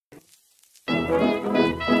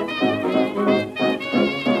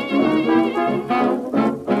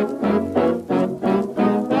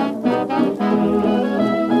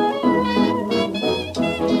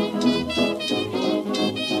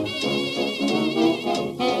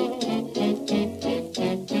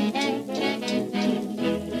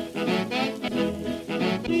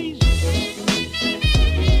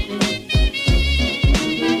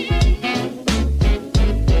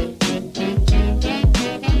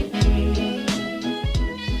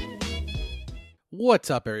What's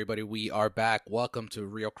up, everybody? We are back. Welcome to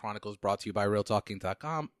Real Chronicles, brought to you by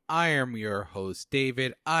RealTalking.com. I am your host,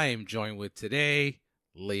 David. I am joined with today,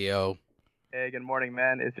 Leo. Hey, good morning,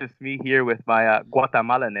 man. It's just me here with my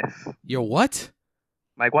Guatemalaness. Your what?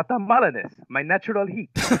 My Guatemalaness. My natural heat.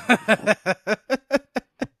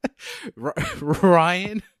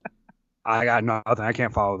 Ryan? I got nothing. I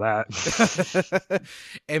can't follow that.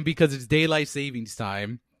 And because it's daylight savings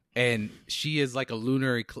time, and she is like a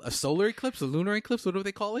solar eclipse, a lunar eclipse. What do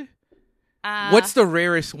they call it? What's the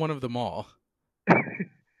rarest one of them all?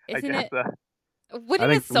 Isn't it?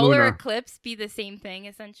 Wouldn't a solar eclipse be the same thing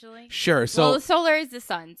essentially? Sure. So the solar is the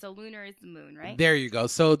sun, so lunar is the moon, right? There you go.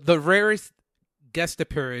 So the rarest guest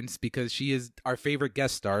appearance, because she is our favorite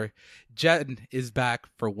guest star, Jen is back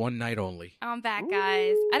for one night only. I'm back,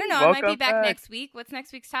 guys. I don't know. I might be back next week. What's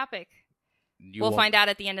next week's topic? We'll find out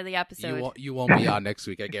at the end of the episode. You won't be on next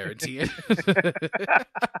week, I guarantee it.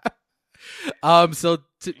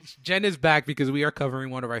 Jen is back because we are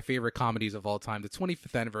covering one of our favorite comedies of all time, the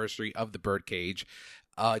 25th anniversary of The Birdcage.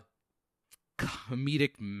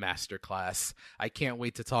 Comedic masterclass. I can't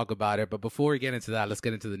wait to talk about it. But before we get into that, let's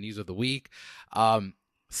get into the news of the week.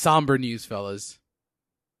 Somber news, fellas.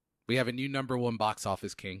 We have a new number one box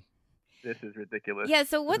office king. This is ridiculous. Yeah,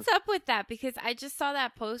 so what's up with that? Because I just saw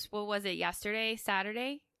that post. What was it?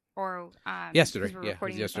 Saturday? Or yesterday. We're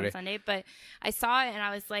recording this on Sunday. But I saw it and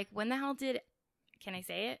I was like, when the hell did... Can I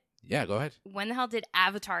say it? Yeah, go ahead. When the hell did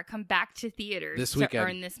Avatar come back to theaters this weekend, to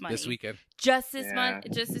earn this money? This weekend. Just this month?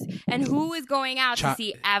 And who is going out to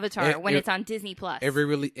see Avatar when it's on Disney Plus?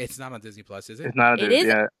 It's not on Disney Plus, is it? It's not. It is.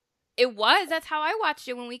 Yeah. It was. That's how I watched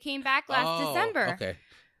it when we came back last December. Okay.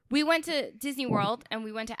 We went to Disney World and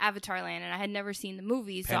we went to Avatar Land, and I had never seen the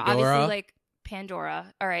movie, so Pandora? obviously like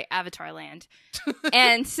Pandora. All right, Avatar Land.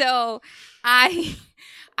 And so I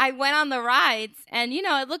went on the rides, and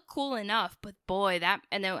it looked cool enough, but boy,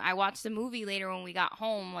 and then I watched the movie later when we got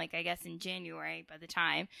home, like I guess in January by the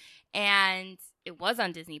time, and it was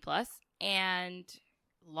on Disney Plus, and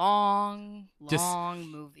long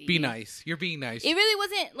movie. Be nice. You're being nice. It really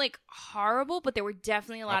wasn't like horrible, but there were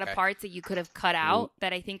definitely a lot of parts that you could have cut out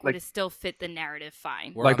that I think would have still fit the narrative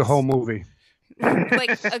fine. Like the whole movie.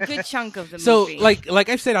 Like a good chunk of the movie. So like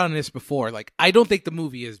I've said on this before, like I don't think the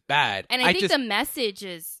movie is bad. And I think the message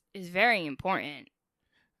is very important.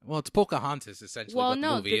 Well, it's Pocahontas essentially. Well,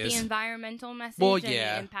 the environmental message and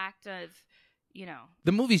the impact of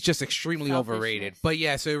the movie's just extremely overrated. But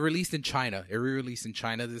yeah, so it released in China. It re-released in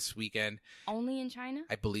China this weekend. Only in China?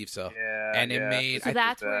 I believe so. Yeah. And it made... So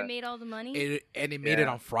that's where it made all the money? It made it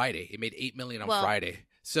on Friday. It made $8 million on Friday.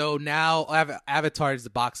 So now Avatar is the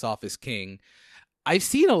box office king. I've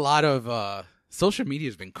seen a lot of... social media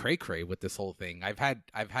has been cray-cray with this whole thing. I've had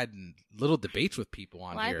little debates with people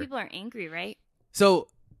on here. A lot of people are angry, right? So...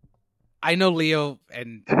 I know Leo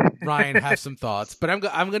and Ryan have some thoughts, but I'm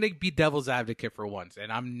going to be devil's advocate for once,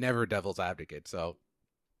 and I'm never devil's advocate. So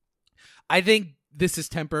I think this is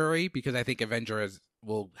temporary because I think Avengers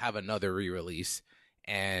will have another re-release,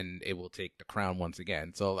 and it will take the crown once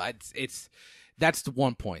again. So that's the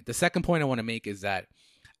one point. The second point I want to make is that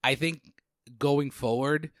I think going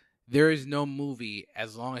forward, there is no movie,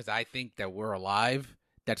 as long as I think that we're alive,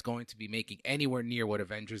 that's going to be making anywhere near what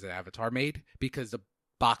Avengers and Avatar made, because the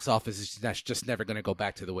box office that's just never going to go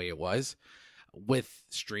back to the way it was with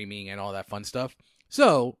streaming and all that fun stuff.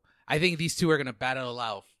 So I think these two are going to battle it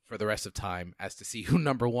out for the rest of time as to see who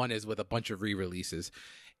number one is with a bunch of re-releases.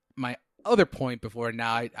 My other point before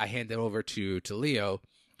now I hand it over to Leo.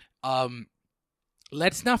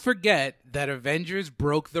 Let's not forget that Avengers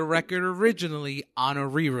broke the record originally on a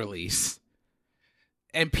re-release.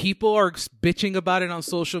 And people are bitching about it on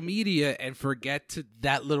social media and forget to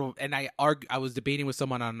that little. And I was debating with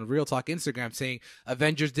someone on Real Talk Instagram saying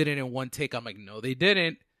Avengers did it in one take. I'm like, no, they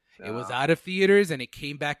didn't. No. It was out of theaters and it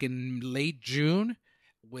came back in late June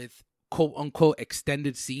with quote unquote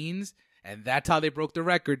extended scenes. And that's how they broke the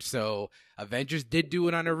record. So Avengers did do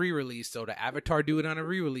it on a re-release. So the Avatar do it on a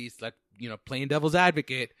re-release. Playing devil's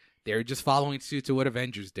advocate, they're just following suit to what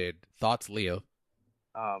Avengers did. Thoughts, Leo?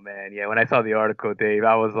 Oh, man. Yeah, when I saw the article, Dave,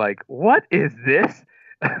 I was like, what is this?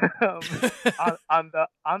 On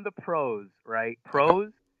the pros, right?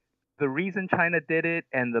 Pros. The reason China did it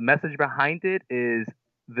and the message behind it is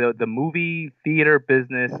the movie theater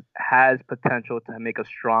business has potential to make a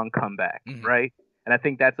strong comeback, right? And I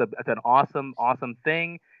think that's an awesome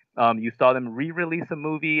thing. You saw them re-release a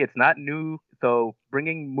movie. It's not new, so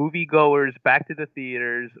bringing moviegoers back to the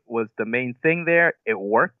theaters was the main thing there. It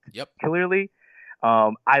worked. Yep. Clearly.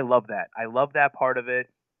 I love that. I love that part of it.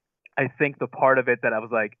 I think the part of it that I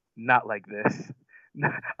was like, not like this.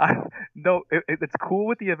 No, it's cool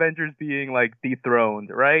with the Avengers being like dethroned,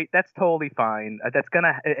 right? That's totally fine.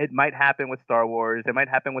 It might happen with Star Wars. It might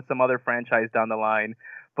happen with some other franchise down the line.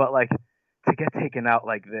 But like to get taken out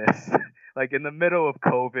like this, like in the middle of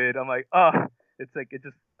COVID, I'm like, oh, it's like it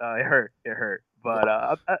hurt. But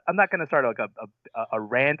I'm not gonna start like a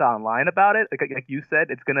rant online about it. Like you said,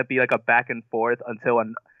 it's gonna be like a back and forth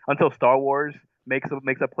until Star Wars makes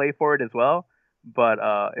a play for it as well. But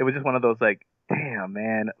it was just one of those like, damn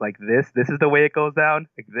man, like this is the way it goes down,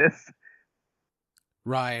 like this.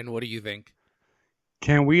 Ryan, what do you think?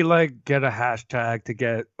 Can we like get a hashtag to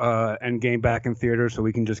get Endgame back in theaters so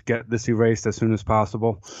we can just get this erased as soon as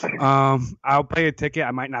possible? I'll pay a ticket.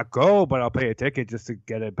 I might not go, but I'll pay a ticket just to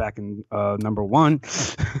get it back in number one.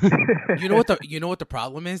 You know what the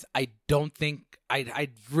problem is? I don't think I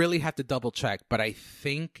really have to double check, but I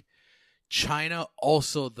think China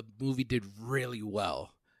also the movie did really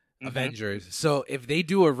well. Avengers. So if they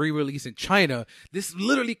do a re-release in China, this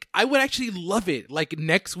literally, I would actually love it. Like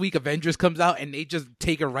next week, Avengers comes out and they just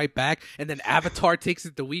take it right back, and then Avatar takes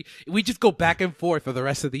it the week. We just go back and forth for the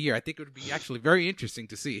rest of the year. I think it would be actually very interesting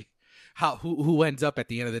to see who ends up at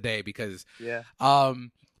the end of the day, because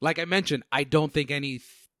like I mentioned, I don't think any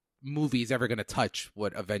movie is ever going to touch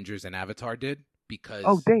what Avengers and Avatar did, because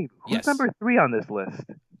Dave, who's number 3 on this list?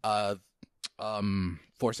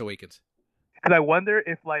 Force Awakens. Because I wonder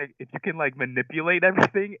if you can like manipulate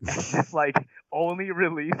everything and just like only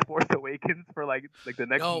release Force Awakens for like the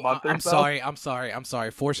next month or so. I'm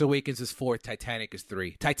sorry. Force Awakens is 4, Titanic is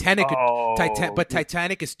 3. But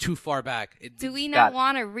Titanic is too far back. Do we not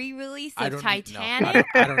want a re-release of Titanic?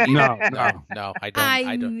 I don't need No, I don't.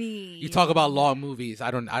 I mean, you talk about long movies.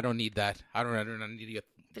 I don't need that. I don't need you.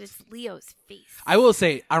 But it's Leo's face. I will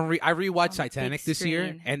say I rewatched Titanic this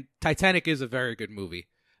year, and Titanic is a very good movie.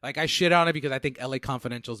 Like, I shit on it because I think LA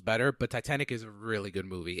Confidential is better, but Titanic is a really good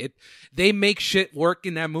movie. They make shit work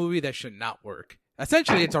in that movie that should not work.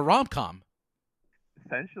 Essentially, it's a rom-com.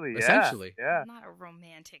 Essentially. Yeah. Not a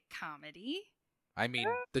romantic comedy. I mean,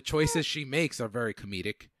 the choices she makes are very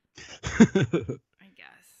comedic. I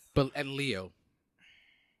guess. And Leo.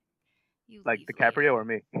 Like DiCaprio or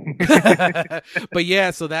me? But yeah,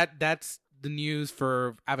 so that's the news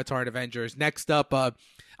for Avatar and Avengers. Next up,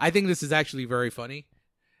 I think this is actually very funny.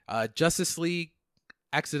 Justice League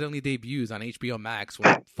accidentally debuts on HBO Max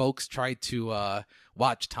when folks tried to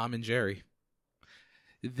watch Tom and Jerry.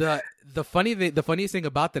 The funniest thing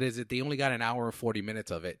about that is that they only got an hour and 40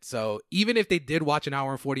 minutes of it. So even if they did watch an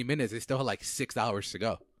hour and 40 minutes, they still had like 6 hours to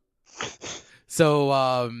go. So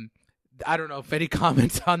I don't know if any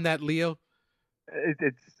comments on that, Leo.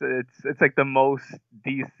 It's like the most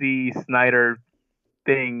DC Snyder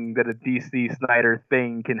thing that a DC Snyder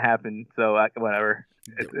thing can happen. So whatever.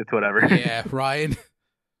 It's whatever. Yeah, Ryan.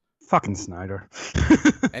 Fucking Snyder.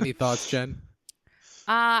 Any thoughts, Jen?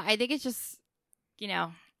 I think it's just,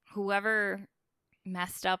 whoever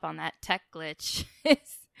messed up on that tech glitch is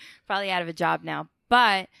probably out of a job now.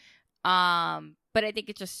 But I think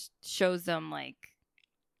it just shows them like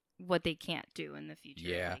what they can't do in the future.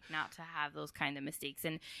 Yeah. Like not to have those kind of mistakes.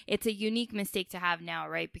 And it's a unique mistake to have now,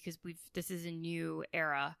 right? Because this is a new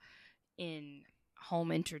era in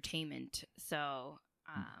home entertainment. So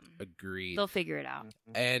agreed. They'll figure it out.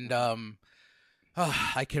 And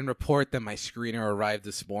I can report that my screener arrived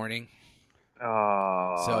this morning. Oh,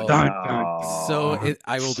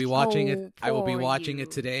 I will be watching it. Oh, I will be poor watching you.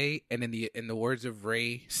 it today. And in the words of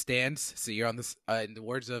Ray Stantz, see you on this. In the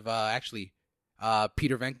words of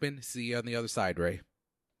Peter Venkman, see you on the other side, Ray.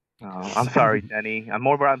 Oh, I'm sorry, Jenny. I'm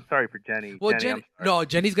sorry for Jenny. Well,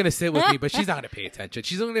 Jenny's gonna sit with me, but she's not gonna pay attention.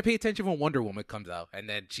 She's only gonna pay attention when Wonder Woman comes out, and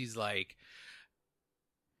then she's like,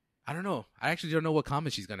 I don't know. I actually don't know what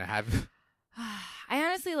comment she's gonna have. I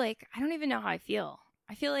honestly I don't even know how I feel.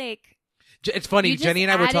 I feel like it's funny. you just Jenny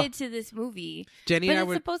and I were added to this movie. Jenny but and I it's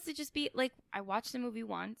were supposed to just be like I watched the movie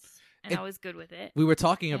once and I was good with it. We were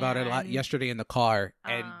talking about it a lot And, yesterday in the car,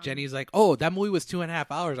 and Jenny's like, "Oh, that movie was 2.5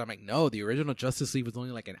 hours." I'm like, "No, the original Justice League was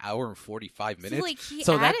only like an hour and 45 minutes." He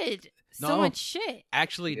So that- added so much shit.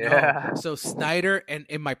 Actually, Yeah. no. So Snyder and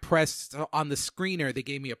in my press on the screener, they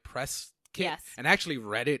gave me a press Yes. and I actually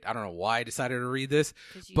read it. I don't know why I decided to read this,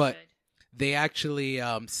 'Cause you but should. they actually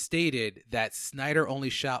stated that Snyder only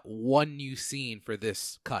shot one new scene for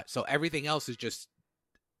this cut. So everything else is just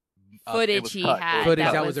it Footage was he cut. had.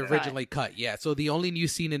 footage that was cut. originally cut. Yeah. So the only new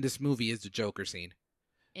scene in this movie is the Joker scene.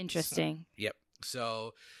 Interesting. Yep.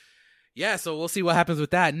 So, yeah, so we'll see what happens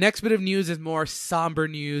with that. Next bit of news is more somber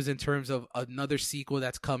news in terms of another sequel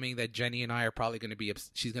that's coming that Jenny and I are probably going to be,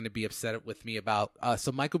 she's going to be upset with me about.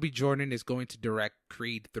 So Michael B. Jordan is going to direct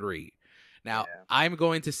Creed 3. Now, Yeah. I'm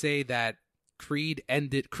going to say that Creed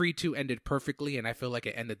 2 ended perfectly, and I feel like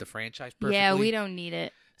it ended the franchise perfectly. Yeah, we don't need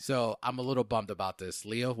it. So I'm a little bummed about this.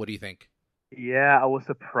 Leo, what do you think? Yeah, I was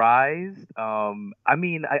surprised. I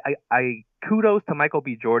mean, I kudos to Michael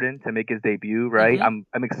B. Jordan to make his debut, right? Mhm.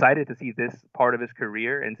 I'm excited to see this part of his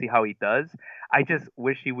career and see how he does. I just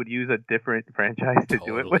wish he would use a different franchise to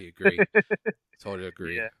do it with. Totally agree. Totally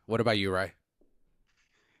agree. Yeah. What about you, Rai?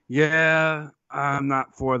 Yeah, I'm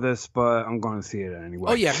not for this, but I'm going to see it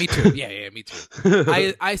anyway. Oh yeah, me too. Yeah, me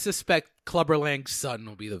too. I suspect Clubber Lang's son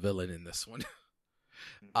will be the villain in this one.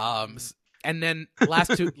 And then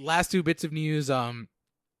last two bits of news.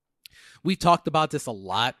 We talked about this a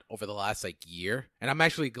lot over the last year, and I'm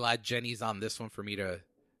actually glad Jenny's on this one for me to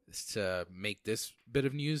make this bit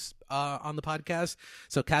of news on the podcast.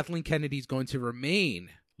 So Kathleen Kennedy's going to remain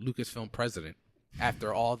Lucasfilm president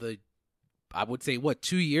after all the, I would say,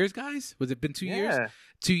 2 years, guys? Was it been 2 years? Yeah.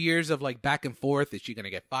 2 years of back and forth. Is she going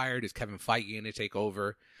to get fired? Is Kevin Feige going to take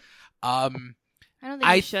over? I don't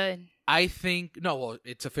think you should. I think no. Well,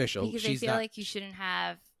 it's official. Because She's I feel not. like you shouldn't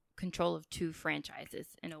have control of two franchises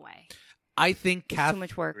in a way. I think It's too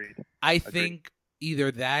much work. Agreed. I Agreed. think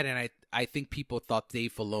either that, and I think people thought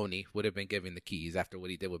Dave Filoni would have been given the keys after what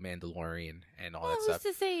he did with Mandalorian and all Well, that who's stuff.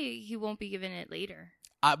 to say he won't be given it later?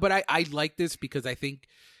 But I like this because I think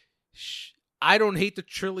I don't hate the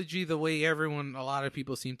trilogy the way a lot of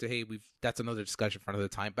people seem to hate. That's another discussion for another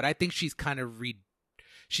time. But I think she's kind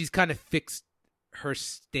of fixed her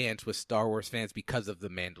stance with Star Wars fans because of the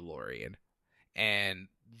Mandalorian and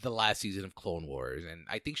the last season of Clone Wars, and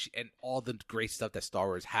I think and all the great stuff that Star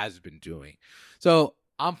Wars has been doing. So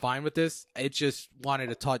I'm fine with this. I just wanted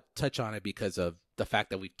to touch on it because of the fact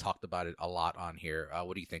that we've talked about it a lot on here.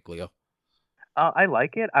 What do you think, Leo? I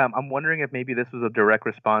like it. I'm wondering if maybe this was a direct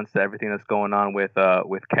response to everything that's going on with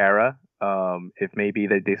Kara. If maybe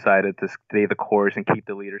they decided to stay the course and keep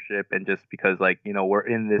the leadership, and just because we're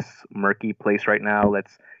in this murky place right now,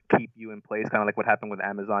 let's keep you in place. Kind of like what happened with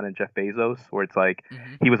Amazon and Jeff Bezos, where it's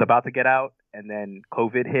he was about to get out, and then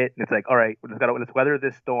COVID hit, and it's all right, let's weather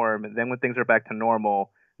this storm, and then when things are back to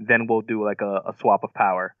normal, then we'll do a swap of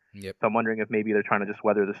power. Yep. So I'm wondering if maybe they're trying to just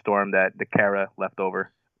weather the storm that the Kara left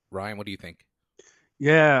over. Ryan, what do you think?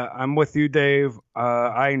 Yeah, I'm with you, Dave.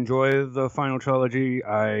 I enjoy the final trilogy.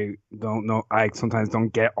 I don't know. I sometimes don't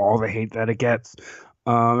get all the hate that it gets.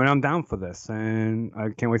 And I'm down for this. And I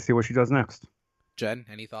can't wait to see what she does next. Jen,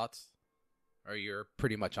 any thoughts? Or you're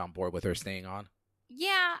pretty much on board with her staying on?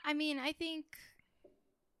 Yeah, I mean, I think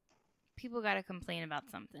people got to complain about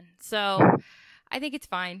something. So I think it's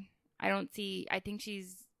fine. I think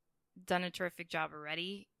she's done a terrific job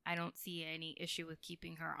already. I don't see any issue with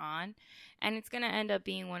keeping her on. And it's going to end up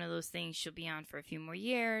being one of those things she'll be on for a few more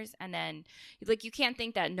years. And then, you can't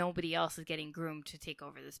think that nobody else is getting groomed to take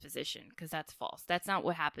over this position, because that's false. That's not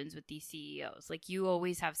what happens with these CEOs. You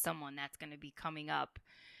always have someone that's going to be coming up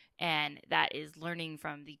and that is learning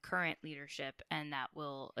from the current leadership and that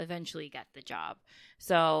will eventually get the job.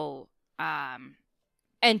 So,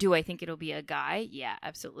 and do I think it'll be a guy? Yeah,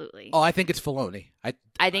 absolutely. Oh, I think it's Filoni. I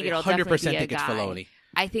think it'll 100% definitely be a think it's guy. Filoni.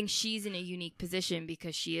 I think she's in a unique position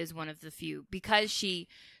because she is one of the few. Because she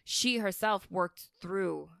herself worked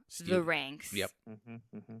through the ranks. Yep.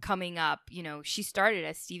 Coming up, she started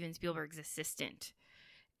as Steven Spielberg's assistant,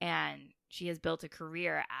 and she has built a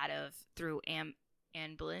career through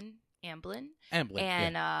Amblin, and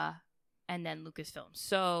then Lucasfilm.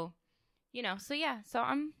 So, so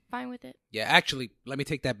I'm fine with it. Yeah, actually, let me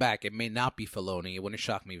take that back. It may not be Filoni. It wouldn't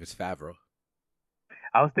shock me if it's Favreau.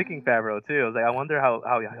 I was thinking Favreau too. I was I wonder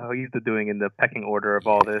how he's doing in the pecking order of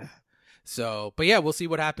all this. So, but yeah, we'll see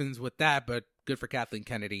what happens with that. But good for Kathleen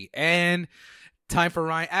Kennedy. And time for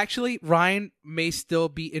Ryan. Actually, Ryan may still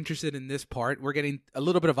be interested in this part. We're getting a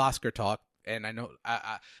little bit of Oscar talk, and I know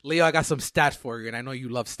Leo, I got some stats for you, and I know you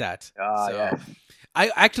love stats. Yes.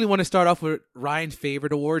 I actually want to start off with Ryan's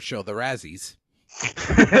favorite award show, the Razzies.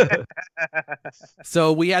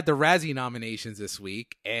 So we had the Razzie nominations this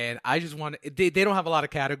week, and I just want to, they don't have a lot of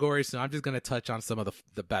categories, so I'm just going to touch on some of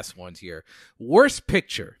the best ones here. Worst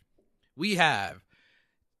picture, we have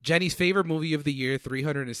Jenny's favorite movie of the year,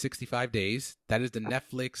 365 Days. That is the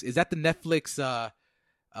Netflix. Is that the Netflix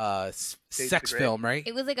sex film, right?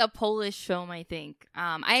 It was like a Polish film, I think.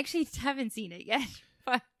 I actually haven't seen it yet,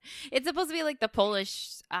 but it's supposed to be like the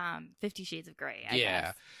Polish 50 Shades of Grey, I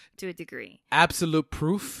guess, to a degree. Absolute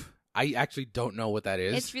Proof. I actually don't know what that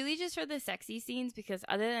is. It's really just for the sexy scenes, because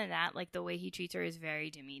other than that, like, the way he treats her is very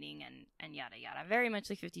demeaning and yada yada. Very much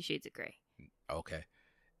like 50 Shades of Grey. Okay.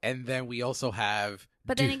 And then we also have...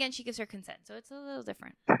 But then again, she gives her consent, so it's a little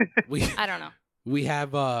different. I don't know. We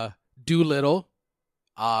have Doolittle.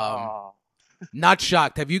 Not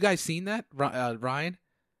shocked. Have you guys seen that, Ryan?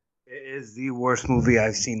 It is the worst movie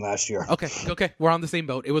I've seen last year. Okay. We're on the same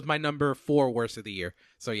boat. It was my number 4 worst of the year.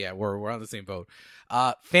 So yeah, we're on the same boat.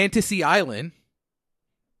 Fantasy Island.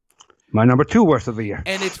 My number 2 worst of the year.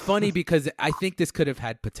 And it's funny because I think this could have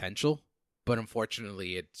had potential, but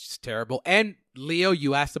unfortunately it's terrible. And Leo,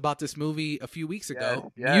 you asked about this movie a few weeks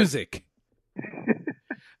ago. Yes. Music.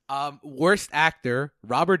 Worst actor,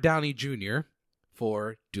 Robert Downey Jr.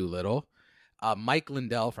 for Doolittle. Mike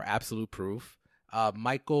Lindell for Absolute Proof.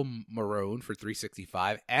 Michael Marone for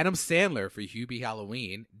 365, Adam Sandler for Hubie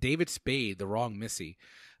Halloween, David Spade, The Wrong Missy.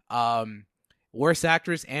 Worst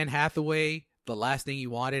actress, Anne Hathaway, The Last Thing You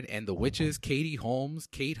Wanted, and The Witches, Katie Holmes,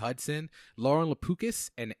 Kate Hudson, Lauren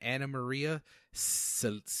Lapukis, and Anna Maria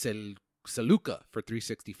Saluka for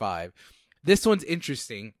 365. This one's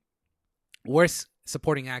interesting. Worst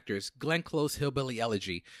supporting actors, Glenn Close, Hillbilly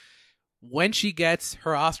Elegy. When she gets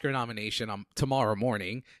her Oscar nomination tomorrow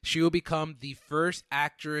morning, she will become the first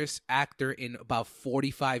actor in about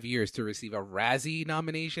 45 years to receive a Razzie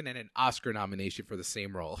nomination and an Oscar nomination for the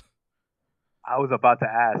same role. I was about to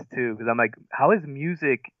ask, too, because I'm like, how is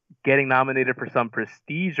music getting nominated for some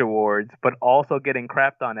prestige awards, but also getting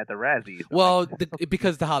crapped on at the Razzies? Well,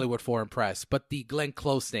 because the Hollywood Foreign Press, but the Glenn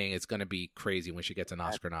Close thing is going to be crazy when she gets an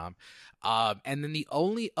Oscar nom. And then the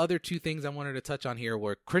only other 2 things I wanted to touch on here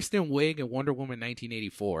were Kristen Wiig and Wonder Woman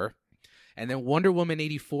 1984, and then Wonder Woman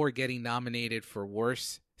 84 getting nominated for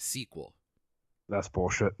Worst Sequel. That's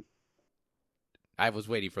bullshit. I was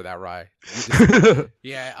waiting for that, Rye.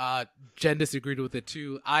 Yeah, Jen disagreed with it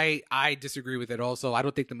too. I disagree with it also. I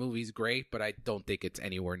don't think the movie's great, but I don't think it's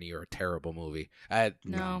anywhere near a terrible movie.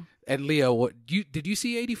 No. And Leo, did you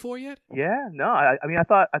see 84 yet? Yeah, no. I mean, I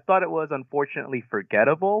thought it was unfortunately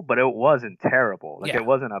forgettable, but it wasn't terrible. Like, it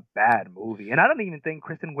wasn't a bad movie, and I don't even think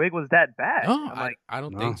Kristen Wiig was that bad. No, I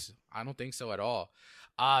don't think so. I don't think so at all.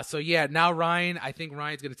 So yeah, now Ryan. I think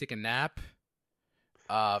Ryan's gonna take a nap.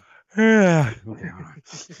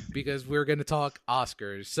 Because we're going to talk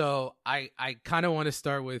Oscars. So I kind of want to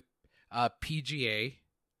start with PGA.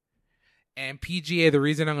 And PGA, the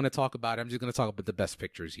reason I'm going to talk about it, I'm just going to talk about the best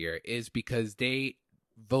pictures here, is because they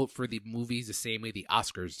vote for the movies the same way the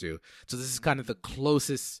Oscars do. So this is kind of the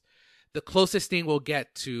closest thing we'll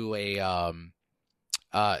get to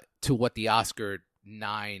to what the Oscar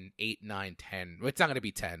 9, 8, 9, 10. It's not going to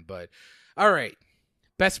be 10, but all right.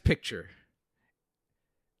 Best picture.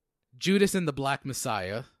 Judas and the Black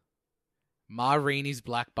Messiah, Ma Rainey's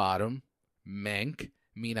Black Bottom, Mank,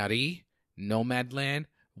 Minari, Nomadland,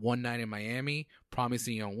 One Night in Miami,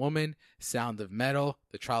 Promising Young Woman, Sound of Metal,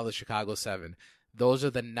 The Trial of Chicago 7. Those are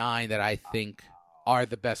the 9 that I think are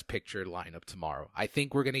the best picture lineup tomorrow. I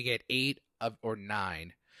think we're going to get 8 or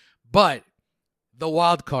 9. But the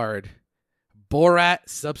wild card, Borat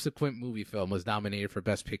subsequent movie film, was nominated for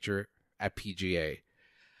Best Picture at PGA.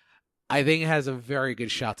 I think it has a very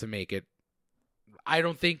good shot to make it. I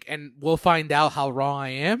don't think, and we'll find out how wrong I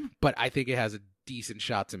am, but I think it has a decent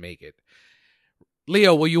shot to make it.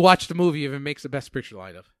 Leo, will you watch the movie if it makes the Best Picture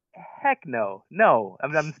lineup? Heck no.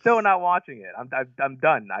 I'm still not watching it. I'm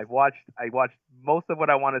done. I watched most of what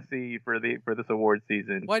I want to see for this award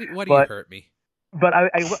season. Why do you hurt me? But I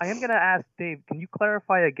am gonna ask Dave. Can you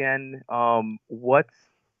clarify again?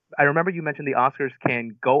 I remember you mentioned the Oscars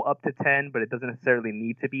can go up to 10, but it doesn't necessarily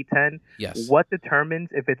need to be 10. Yes. What determines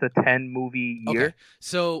if it's a 10 movie year? Okay.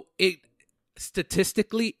 So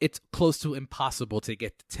statistically, it's close to impossible to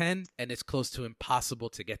get to 10, and it's close to impossible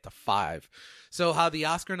to get to 5. So how the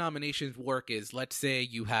Oscar nominations work is, let's say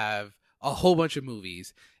you have a whole bunch of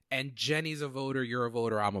movies, and Jenny's a voter, you're a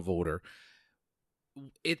voter, I'm a voter.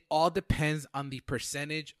 It all depends on the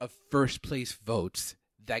percentage of first place votes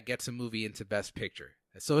that gets a movie into Best Picture.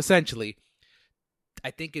 So essentially,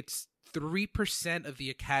 I think it's 3% of the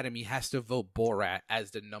Academy has to vote Borat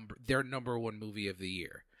as their number 1 movie of the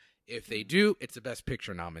year. If they do, it's a Best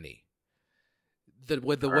Picture nominee.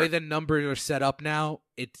 With the way the numbers are set up now,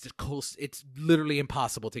 it's literally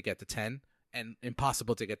impossible to get to 10 and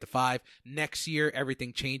impossible to get to 5. Next year,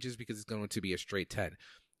 everything changes because it's going to be a straight 10.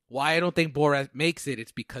 Why I don't think Borat makes it,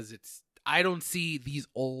 it's because I don't see these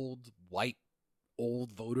old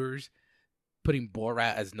voters putting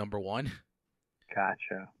Borat as number one.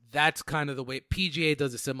 Gotcha. That's kind of the way PGA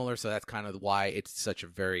does it similar, so that's kind of why it's such a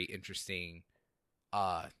very interesting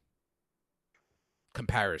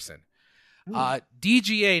comparison.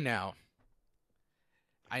 DGA now.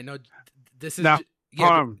 I know this is Now,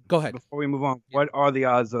 go ahead. Before we move on, what are the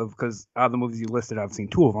odds of, because out of the movies you listed, I've seen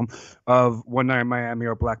 2 of them, of One Night in Miami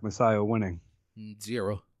or Black Messiah winning?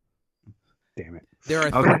 0. Damn it.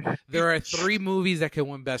 There are 3 movies that can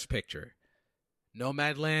win Best Picture: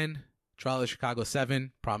 Nomadland, Trial of Chicago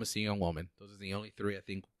 7, Promising Young Woman. Those are the only 3 I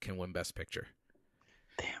think can win Best Picture.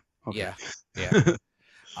 Damn. Okay.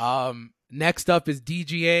 Yeah. Next up is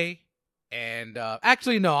DGA, and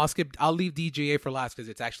actually no, I'll leave DGA for last because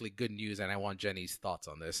it's actually good news, and I want Jenny's thoughts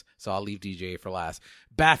on this. So I'll leave DGA for last.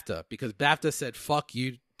 BAFTA, because BAFTA said "fuck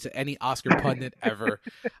you" to any Oscar pundit ever.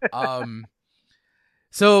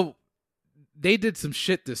 So they did some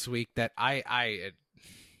shit this week that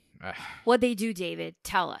What'd they do, David?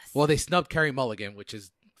 Tell us. Well, they snubbed Carey Mulligan, which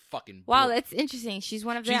is fucking. Wow, brutal. that's interesting. She's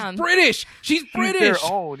one of She's them. British. She's British.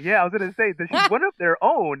 Their own. Yeah, I was gonna say that she's one of their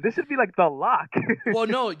own. This should be like the lock. Well,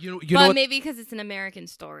 no, you know Well, what? maybe because it's an American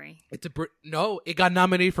story. It's no. It got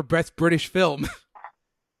nominated for Best British Film.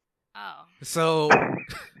 Oh, So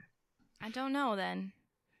I don't know then.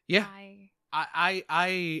 yeah, I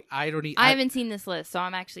I don't need. haven't seen this list, so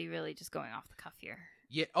I'm actually really just going off the cuff here.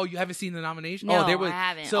 Yeah. Oh, you haven't seen the nomination? No, Oh, there was. I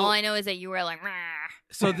haven't. So, All I know is that you were like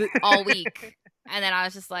so all week, and then I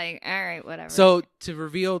was just like, all right, whatever. So to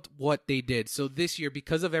reveal what they did, so this year,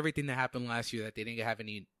 because of everything that happened last year, that they didn't have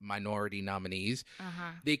any minority nominees,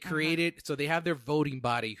 they created. So they have their voting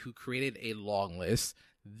body who created a long list.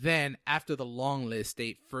 Then after the long list,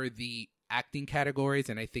 for the acting categories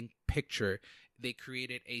and I think picture, they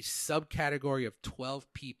created a subcategory of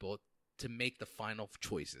 12 people to make the final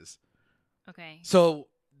choices. Okay. So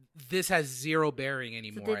this has 0 bearing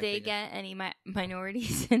anymore. So did they get any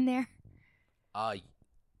minorities in there?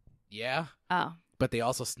 Yeah. Oh. But they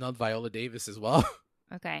also snubbed Viola Davis as well.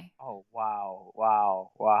 Okay. Oh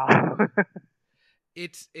wow.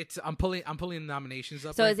 It's I'm pulling the nominations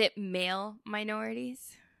up. So is it male minorities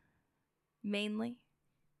mainly?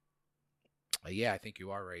 Yeah, I think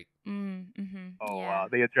you are right. Mm-hmm. Oh yeah. wow.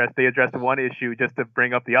 They addressed one issue just to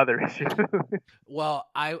bring up the other issue. Well,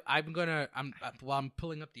 while I'm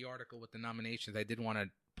pulling up the article with the nominations, I did want to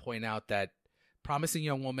point out that Promising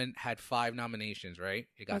Young Woman had 5 nominations, right?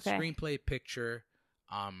 It got screenplay, picture,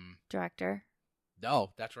 director.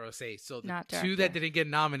 No, that's what I was saying. So the Not 2 director. that didn't get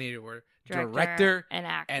nominated were Director director and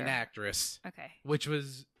actor. and actress. Okay. Which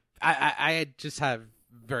was I just have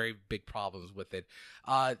very big problems with it.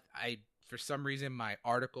 For some reason my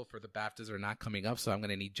article for the BAFTAs are not coming up, so I'm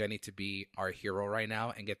going to need Jenny to be our hero right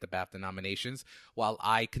now and get the BAFTA nominations while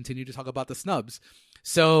I continue to talk about the snubs.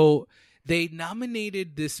 So they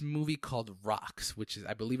nominated this movie called Rocks, which is,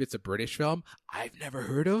 I believe it's a British film I've never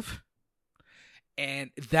heard of,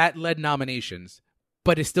 and that led nominations,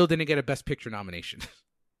 but it still didn't get a Best Picture nomination.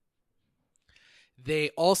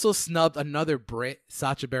 They also snubbed another Brit,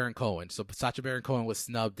 Sacha Baron Cohen. So Sacha Baron Cohen was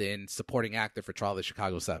snubbed in supporting actor for Trial of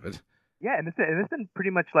Chicago 7. Yeah, and it's been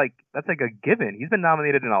pretty much like that's like a given. He's been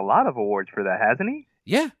nominated in a lot of awards for that, hasn't he?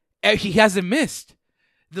 Yeah, and he hasn't missed.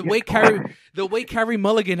 The way Carey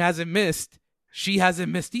Mulligan hasn't missed, she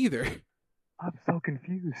hasn't missed either. I'm so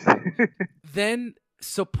confused. Then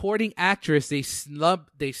supporting actress, they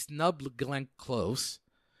snubbed Glenn Close.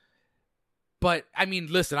 But I mean,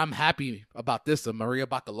 listen, I'm happy about this. Maria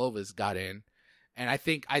Bakalova's got in, and I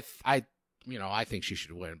think I think she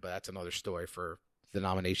should win. But that's another story for the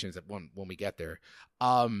nominations when we get there.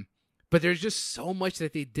 But there's just so much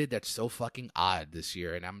that they did that's so fucking odd this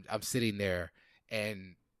year, and I'm sitting there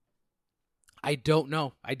and I don't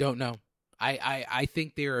know. I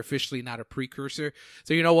think they're officially not a precursor.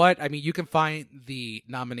 So you know what? I mean, you can find the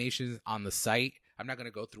nominations on the site. I'm not going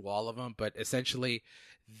to go through all of them, but essentially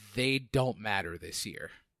they don't matter this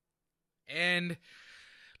year. And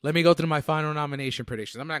let me go through my final nomination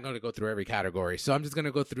predictions. I'm not going to go through every category, so I'm just going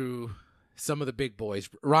to go through some of the big boys.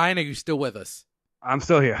 Ryan, are you still with us? I'm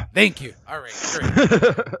still here. Thank you. All right,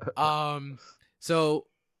 great. So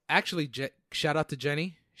actually, shout out to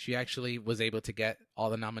Jenny. She actually was able to get all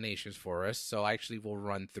the nominations for us. So I actually will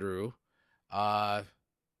run through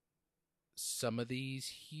some of these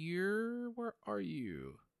here. Where are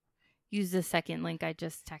you? Use the second link I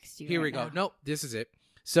just texted you. Here right we go. now. Nope, this is it.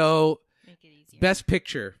 So Make it easier. Best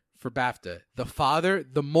Picture for BAFTA: The Father,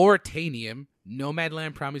 The Mauritanian,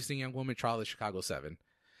 Nomadland, Promising Young Woman, Trial of Chicago 7.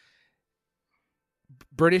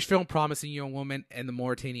 British film Promising Young Woman and The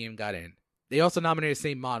Mauritanian got in. They also nominated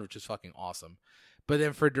Saint Maud, which is fucking awesome. But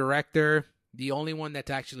then for director, the only one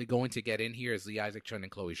that's actually going to get in here is Lee Isaac Chung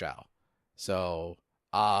and Chloe Zhao. So,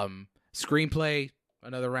 screenplay,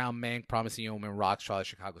 another round, Mank, Promising Young Woman, Rock, Charlotte,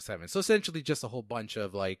 Chicago 7. So essentially just a whole bunch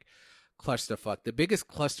of like clusterfuck. The biggest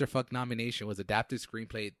clusterfuck nomination was adapted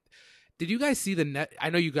screenplay. Did you guys see I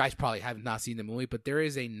know you guys probably have not seen the movie, but there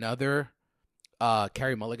is another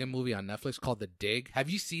Carey Mulligan movie on Netflix called The Dig. Have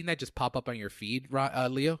you seen that just pop up on your feed,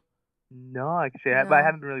 Leo? No, actually, I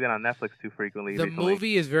haven't really been on Netflix too frequently. The recently.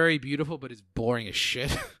 movie is very beautiful, but it's boring as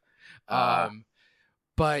shit.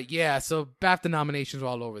 But yeah, so BAFTA nominations are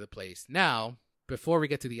all over the place. Now, before we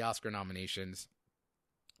get to the Oscar nominations,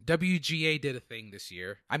 WGA did a thing this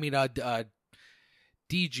year. I mean,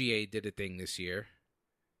 DGA did a thing this year.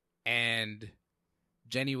 And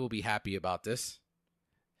Jenny will be happy about this.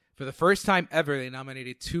 For the first time ever, they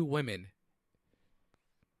nominated 2 women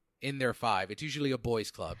in their 5. It's usually a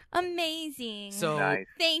boys' club. Amazing. So, Nice.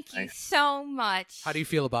 Thank you Nice. so much. how do you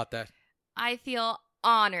feel about that? I feel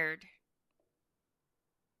honored.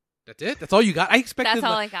 That's it? That's all you got? I expected. That's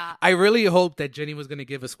all I got. I really hoped that Jenny was going to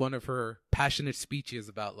give us one of her passionate speeches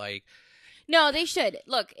about like. No, they should.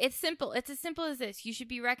 Look, it's simple. It's as simple as this. You should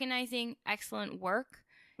be recognizing excellent work.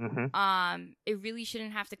 Mm-hmm. It really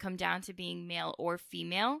shouldn't have to come down to being male or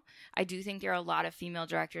female. I do think there are a lot of female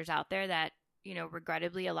directors out there that, you know,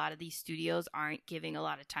 regrettably, a lot of these studios aren't giving a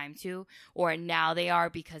lot of time to, or now they are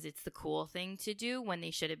because it's the cool thing to do when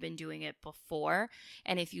they should have been doing it before.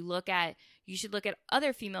 And if you should look at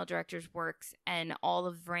other female directors' works and all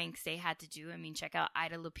of the ranks they had to do. I mean, check out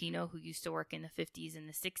Ida Lupino, who used to work in the 50s and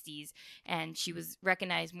the 60s, and she was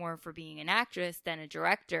recognized more for being an actress than a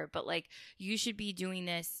director. But like, you should be doing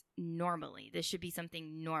this normally. This should be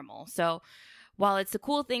something normal. So, while it's a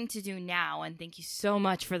cool thing to do now, and thank you so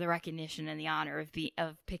much for the recognition and the honor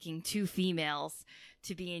of picking 2 females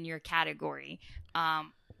to be in your category,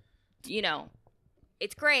 you know,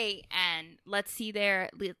 it's great, and let's see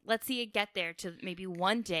it get there to maybe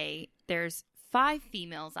one day there's 5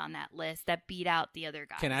 females on that list that beat out the other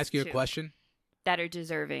guys. Can I ask you a question? That are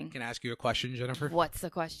deserving. Can I ask you a question, Jennifer? What's the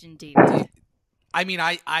question, David? I mean,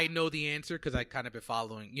 I know the answer because I kind of been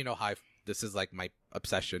following. You know how this is like my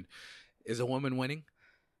obsession. Is a woman winning?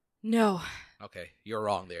 No. Okay, you're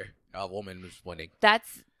wrong there. A woman was winning.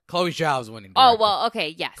 That's Chloe Zhao is winning. Oh, director. well, okay,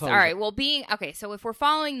 yes. Chloe All right. Zhao. Well, so if we're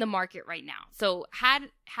following the market right now, so had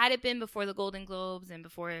it been before the Golden Globes and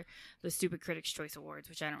before the stupid Critics' Choice Awards,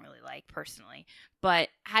 which I don't really like personally, but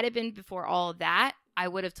had it been before all of that, I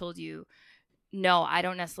would have told you, no, I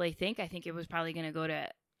don't necessarily think. I think it was probably going to go to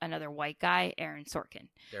another white guy, Aaron Sorkin.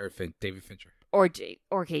 David Fincher.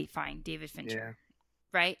 Okay, fine, David Fincher. Yeah.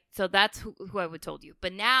 Right? So that's who I would have told you.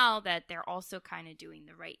 But now that they're also kind of doing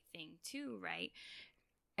the right thing too, right?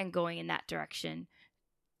 And going in that direction.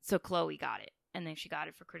 So Chloe got it. And then she got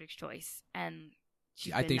it for Critics' Choice. And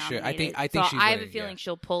she's I been think nominated. I think so she's I have winning, a feeling yeah.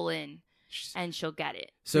 she'll pull in and she'll get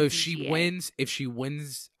it. So for if she DGA. wins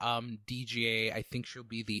DGA, I think she'll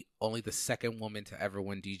be only the second woman to ever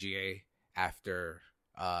win DGA after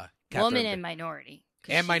Catherine Woman and minority.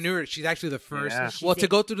 'Cause And she's- minority. She's actually the first. Yeah. Well, to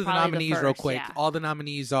go through the probably the nominees real first, quick, yeah. all the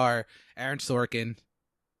nominees are Aaron Sorkin,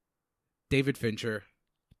 David Fincher,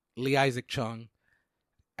 Lee Isaac Chung,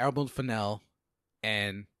 Albert Fennell,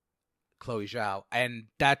 and Chloe Zhao. And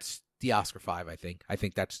that's the Oscar 5, I think. I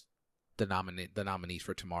think that's the nominees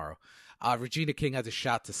for tomorrow. Regina King has a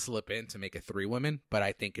shot to slip in to make it 3 women, but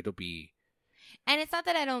I think it'll be... And it's not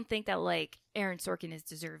that I don't think that, like, Aaron Sorkin is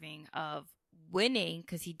deserving of winning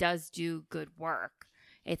because he does do good work.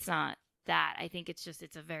 It's not that. I think it's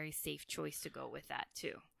a very safe choice to go with that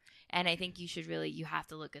too. And I think you have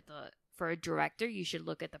to look at for a director, you should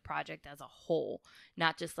look at the project as a whole,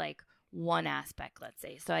 not just like one aspect, let's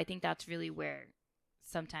say. So I think that's really where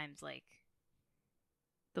sometimes like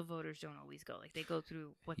the voters don't always go. Like they go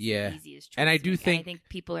through what's Yeah. the easiest choice. And I to do make. And I think- think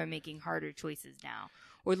people are making harder choices now.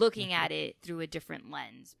 Or looking at it through a different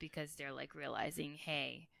lens because they're like realizing,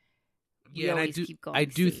 hey, we Yeah, and always keep going I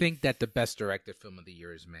do safe. think that the best directed film of the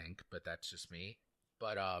year is Mank, but that's just me.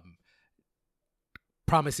 But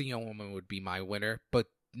Promising Young Woman would be my winner, but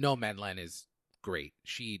Nomadland is great.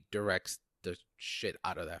 She directs the shit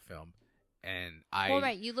out of that film, and Well,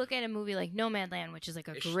 right. You look at a movie like Nomadland, which is like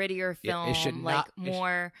a It sh- grittier yeah, film, it should like not- it sh-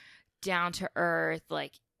 more down to earth,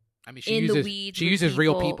 like I mean, she in uses the weeds. she with uses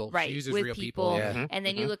real people, people. right? She uses with real people. Yeah. Mhm, And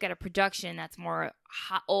then you mhm. look at a production that's more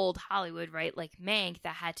old Hollywood, right? Like Mank,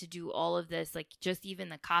 that had to do all of this. Like just even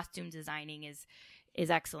the costume designing is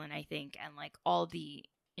excellent, I think, and like all the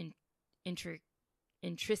intrinsic.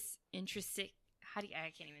 How do you?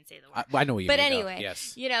 I can't even say the word. I know what you But mean. though. anyway,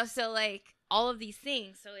 yes. You know, so like all of these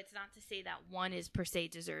things. So it's not to say that one is per se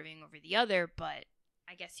deserving over the other, but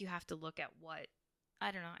I guess you have to look at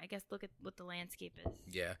look at what the landscape is.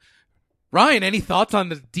 Yeah. Ryan, any thoughts on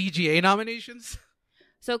the DGA nominations?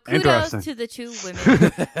 So kudos to the two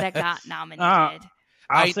women that got nominated.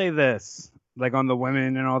 I'll say this. Like on the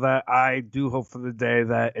women and all that, I do hope for the day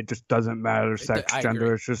that it just doesn't matter sex,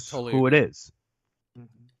 gender. It's just who it is.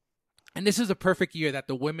 And this is a perfect year that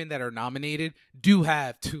the women that are nominated do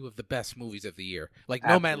have two of the best movies of the year. Like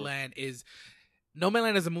Nomadland is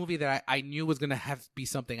a movie that I knew was going to be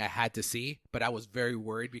something I had to see, but I was very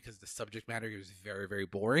worried because the subject matter is very, very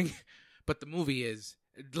boring. But the movie is,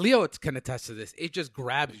 Leo can attest to this, it just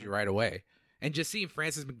grabs you right away. And just seeing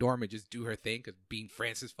Frances McDormand just do her thing, because being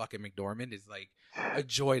Frances fucking McDormand is like a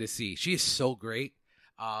joy to see. She is so great.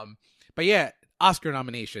 But yeah, Oscar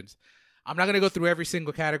nominations. I'm not going to go through every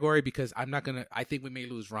single category because I think we may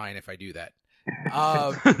lose Ryan if I do that.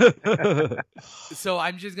 So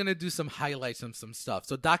I'm just going to do some highlights of some stuff.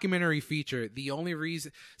 So documentary feature, the only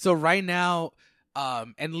reason. So right now,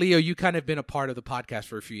 and Leo, you kind of been a part of the podcast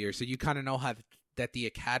for a few years. So you kind of know that the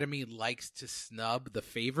Academy likes to snub the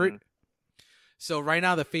favorite. Mm-hmm. So right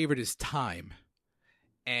now the favorite is Time.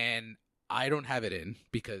 And I don't have it in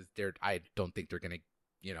because I don't think they're going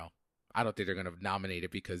to, I don't think they're going to nominate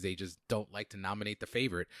it because they just don't like to nominate the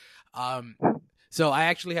favorite. So I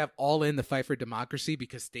actually have all in The Fight for Democracy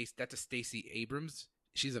because that's a Stacey Abrams.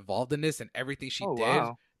 She's involved in this, and everything she did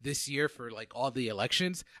this year for like all the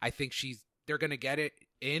elections, I think they're going to get it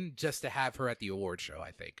in just to have her at the award show,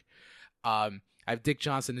 I think. I have Dick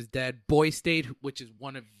Johnson Is Dead, Boy State, which is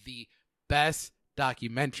one of the best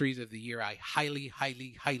documentaries of the year. I highly,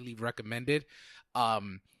 highly, highly recommend it.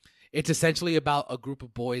 It's essentially about a group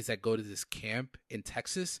of boys that go to this camp in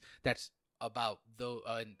Texas that's about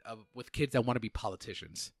with kids that want to be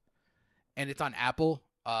politicians, and it's on Apple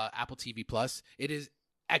TV Plus. It is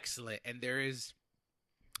excellent, and there is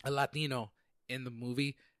a Latino in the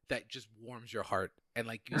movie that just warms your heart, and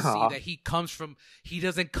like you see that he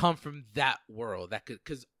doesn't come from that world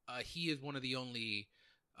because he is one of the only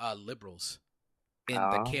liberals in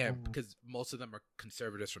the camp because most of them are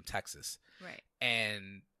conservatives from Texas, right?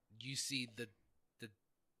 And you see the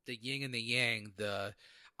yin and the yang, the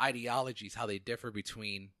ideologies, how they differ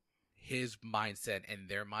between his mindset and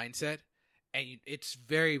their mindset, and it's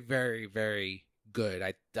very, very, very good.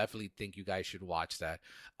 I definitely think you guys should watch that.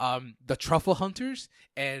 The Truffle Hunters,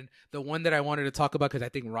 and the one that I wanted to talk about because I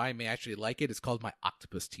think Ryan may actually like it, is called My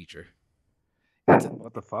Octopus Teacher.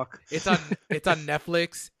 What the fuck? It's on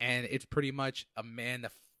Netflix, and it's pretty much a man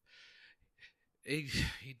that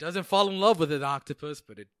he doesn't fall in love with an octopus,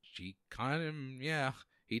 but he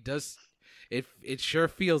does. It sure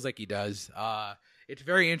feels like he does. It's a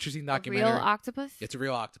very interesting documentary. A real octopus? It's a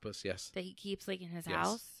real octopus, yes. That he keeps like in his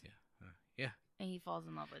house? Yeah. Yeah. And he falls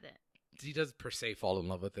in love with it. He doesn't per se fall in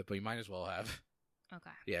love with it, but he might as well have. Okay.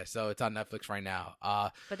 Yeah, so it's on Netflix right now.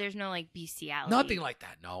 But there's no like bestiality. Nothing like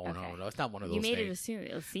that. No. It's not one of those things. You made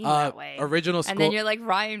it seem that way. Original score. And then you're like,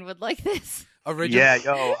 Ryan would like this. Yeah,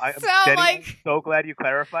 I'm so glad you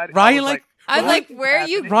clarified. Ryan I'm like, where are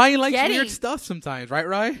you? Ryan likes weird stuff sometimes, right,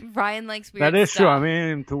 Ryan? Ryan likes weird stuff. That is true. I'm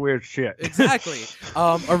into weird shit. Exactly.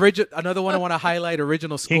 Another one I want to highlight,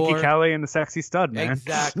 original score. Kinky Kelly and the Sexy Stud, man.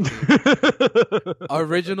 Exactly.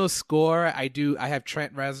 Original score, I have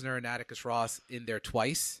Trent Reznor and Atticus Ross in there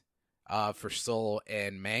twice for Soul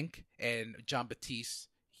and Mank. And John Batiste,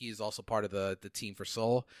 he is also part of the team for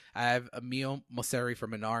Soul. I have Emile Mosseri for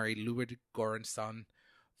Minari, Ludwig Göransson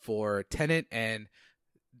for Tenet, and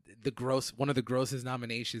one of the grossest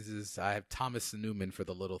nominations is I have Thomas Newman for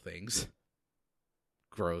The Little Things.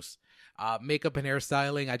 Gross. Makeup and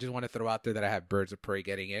hairstyling, I just want to throw out there that I have Birds of Prey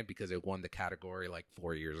getting in because it won the category like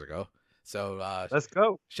 4 years ago. So let's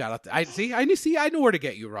go. Shout out to I know where to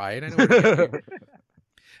get you, Ryan. I know where to get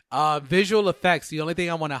you. Visual effects, the only thing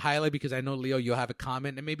I want to highlight, because I know Leo, you'll have a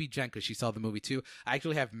comment, and maybe Jen, because she saw the movie too. I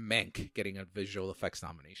actually have Mank getting a visual effects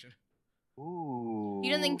nomination. Ooh.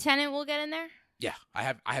 You don't think Tenet will get in there? Yeah, I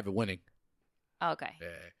have it winning. Oh, okay. Yeah.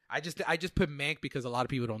 I just put Mank because a lot of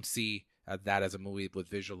people don't see that as a movie with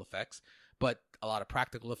visual effects, but a lot of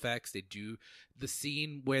practical effects. They do the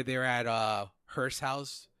scene where they're at Hearst's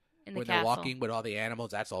house when they're walking with all the animals.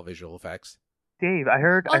 That's all visual effects. Dave, I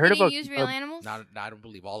heard did about he use real animals? No, I don't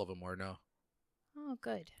believe all of them were. No. Oh,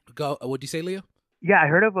 good. Go. What'd you say, Leo? Yeah, I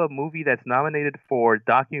heard of a movie that's nominated for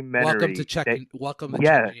documentary. Welcome to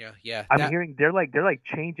Chechnya. Yeah. I'm hearing they're like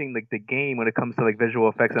changing the game when it comes to like visual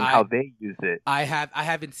effects and how they use it. I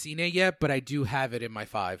haven't seen it yet, but I do have it in my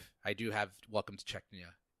 5. I do have Welcome to Chechnya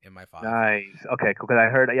in my 5. Nice. Okay, cool. Because I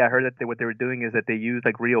heard that what they were doing is that they used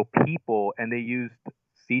like real people and they used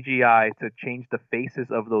CGI to change the faces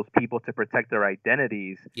of those people to protect their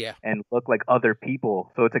identities Yeah. and look like other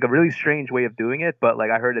people. So it's like a really strange way of doing it, but like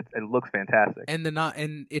I heard it looks fantastic. And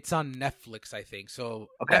it's on Netflix, I think. So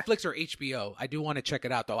Okay. Netflix or HBO. I do want to check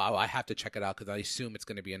it out though. I have to check it out because I assume it's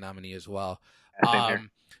going to be a nominee as well. Same here.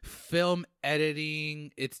 Film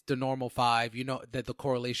editing, it's the normal 5. You know that the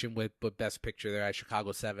correlation with Best Picture there at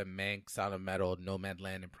Chicago 7, Mank, Sound of Metal,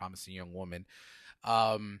 Nomadland, and Promising Young Woman.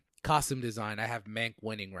 Costume design, I have Mank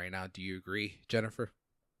winning right now. Do you agree, Jennifer?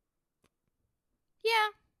 Yeah,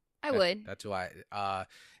 I would. That's who I.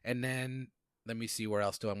 And then let me see where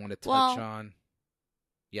else do I want to touch Well, on.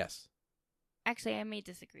 Yes, Actually, I may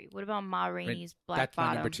disagree. What about Ma Rainey's Black that's my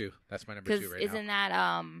Bottom? number 2. That's my number 2 right isn't now.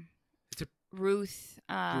 that It's a- Ruth?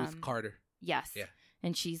 Ruth Carter. Yes. Yeah.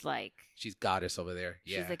 And she's like She's goddess over there.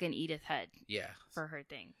 Yeah, she's like an Edith Head yeah. for her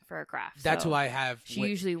thing, for her craft. That's so who I have. She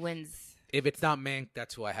usually wins. If it's not Mank,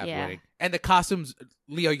 that's who I have Yeah. winning. And the costumes,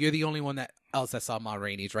 Leo, you're the only one that saw Ma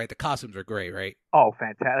Rainey's, right? The costumes are great, right? Oh,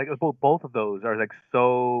 fantastic! Both of those are like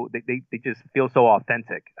so they just feel so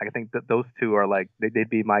authentic. I think that those two are like they'd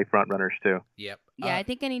be my front runners too. Yep. Yeah, I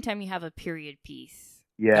think anytime you have a period piece,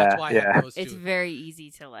 Yeah, that's why I yeah. have those two. it's very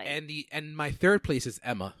easy to like. And my third place is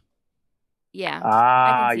Emma. Yeah.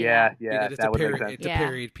 Ah, I can see yeah, that. yeah. Because That would make sense. it's a Yeah.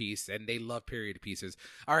 period piece, and they love period pieces.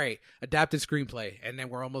 All right, adapted screenplay, and then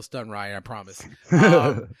we're almost done, Ryan. I promise.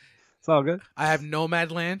 It's all good. I have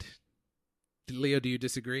Nomadland. Leo, do you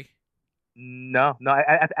disagree? No.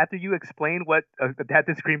 After you explain what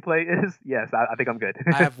adapted screenplay is, yes, I think I'm good.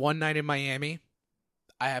 I have One Night in Miami.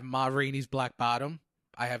 I have Ma Rainey's Black Bottom.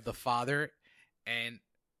 I have The Father, and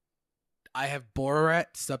I have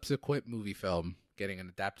Borat subsequent movie film getting an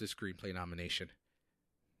adapted screenplay nomination.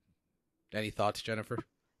 Any thoughts, Jennifer?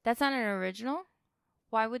 That's not an original.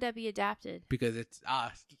 Why would that be adapted? Because it's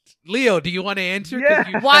Leo. Do you want to answer? 'Cause Yeah.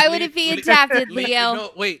 you- Why would it be adapted, Leo?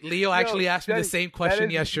 No, wait. Leo actually asked me the Jenny, same question that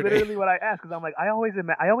is yesterday. Literally what I asked, because I'm like, I always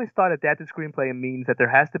thought adapted screenplay means that there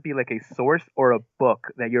has to be like a source or a book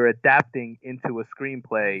that you're adapting into a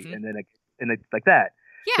screenplay, Mhm. and then it's like that.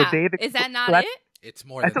 So Yeah. David- Is that not so that's- it? It's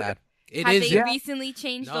more I than thought- that. It Have is. they yeah. recently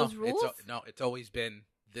changed those rules? It's always been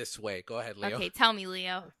this way. Go ahead, Leo. Okay, tell me,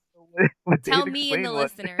 Leo. what Tell Dave me and the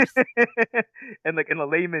explained was- listeners. and like in the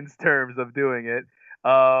layman's terms of doing it.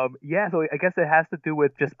 Yeah, so I guess it has to do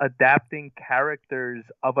with just adapting characters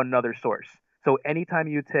of another source. So anytime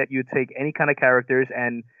you take any kind of characters,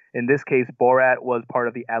 and in this case, Borat was part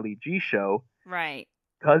of the Ali G show, Right.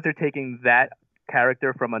 because they're taking that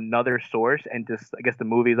character from another source and just, I guess the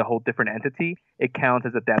movie is a whole different entity, it counts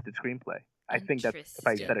as adapted screenplay. I think that's, if I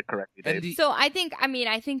Interesting. said it correctly, Dave. And the- So I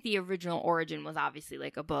think the original origin was obviously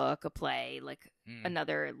like a book, a play, like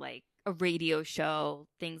another like a radio show,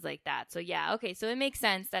 things like that. So yeah, okay. So it makes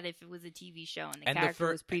sense that if it was a TV show and the And the character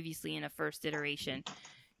fir- was previously in a first iteration,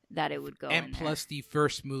 that it would go and in plus, the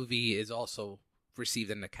first movie is also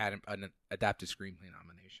received an adapted screenplay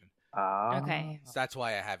nomination. Ah. Okay. So that's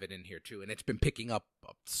why I have it in here too, and it's been picking up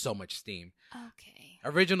so much steam. there. Okay.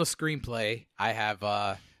 Original screenplay, I have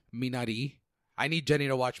Minari. I need Jenny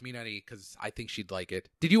to watch Minari because I think she'd like it.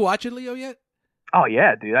 Did you watch it, Leo, yet? Oh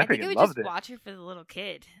yeah, dude, I I think I freaking would loved just it. watch it for the little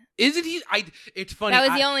kid. Isn't he? It's funny. That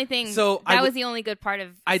was the only thing. so I that would- was the only good part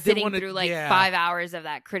of I did sitting wanna- through like yeah. 5 hours of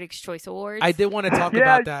that Critics' Choice Awards. I did want to talk Yeah,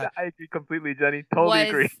 about that. I agree completely, Jenny. Totally was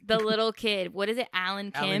agree. the little kid. What is it?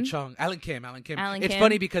 Alan Kim. Alan Kim. Alan It's Kim.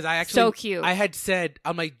 funny because I actually So cute. I had said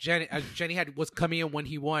I'm like Jenny was coming in when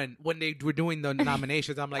he won when they were doing the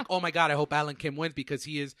nominations. I'm like, oh my god, I hope Alan Kim wins because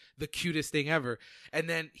he is the cutest thing ever. And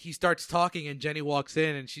then he starts talking and Jenny walks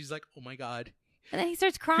in and she's like, oh my god. And then he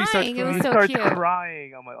starts crying. starts It crying. was He so starts cute.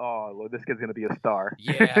 crying. I'm like, oh, Lord, this kid's gonna be a star.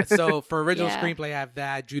 Yeah. So for original Yeah. screenplay, I have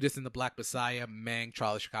that Judas and the Black Messiah, Mank,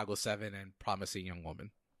 Trial of Chicago 7, and Promising Young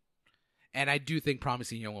Woman. And I do think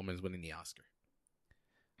Promising Young Woman is winning the Oscar.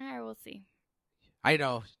 All right, we'll see. I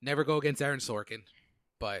know, never go against Aaron Sorkin,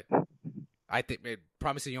 but I think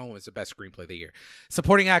Promising Young Woman is the best screenplay of the year.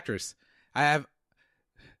 Supporting actress, I have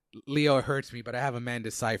Leo. It hurts me, but I have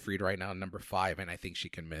Amanda Seyfried right now, number 5, and I think she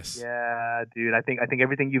can miss. Yeah, dude. I think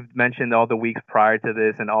everything you've mentioned all the weeks prior to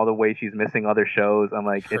this, and all the way she's missing other shows, I'm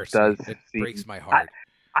like, it Hurts does. me. It seem- breaks my heart.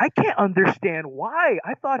 I can't understand why.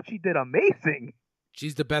 I thought she did amazing.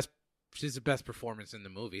 She's the best. She's the best performance in the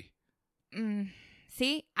movie.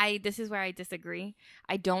 See, this is where I disagree.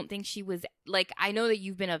 I don't think she was like. I know that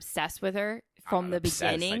you've been obsessed with her from I'm the not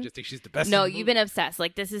obsessed. beginning. I just think she's the best. No, in the you've movie. been obsessed.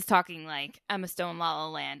 Like this is talking like Emma Stone, La La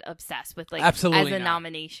Land, obsessed with like Absolutely as a not.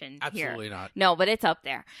 nomination Absolutely here. not. No, but it's up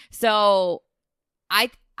there. So I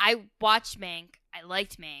watched Mank. I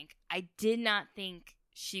liked Mank. I did not think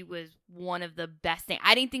she was one of the best things.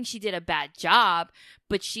 I didn't think she did a bad job,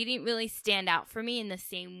 but she didn't really stand out for me in the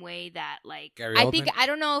same way that, like, Gary I Oldman? think, I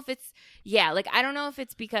don't know if it's, I don't know if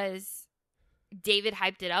it's because David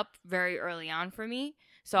hyped it up very early on for me.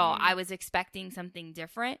 So I was expecting something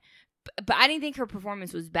different, but I didn't think her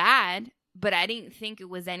performance was bad, but I didn't think it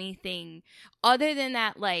was anything other than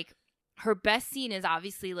that. Like, her best scene is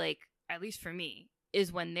obviously, like, at least for me,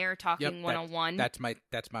 is when they're talking one-on-one. That's my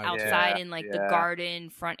outside in like the garden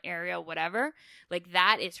front area, whatever. Like,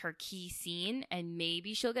 that is her key scene, and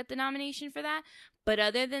maybe she'll get the nomination for that. But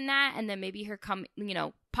other than that, and then maybe her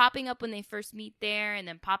popping up when they first meet there, and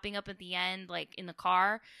then popping up at the end, like in the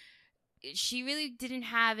car. She really didn't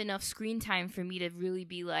have enough screen time for me to really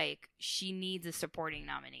be like, she needs a supporting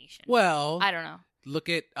nomination. Well, I don't know. Look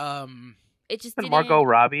at It just Isn't Margot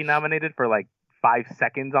Robbie nominated for like 5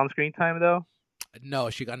 seconds on screen time though?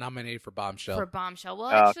 No, she got nominated for Bombshell. Well,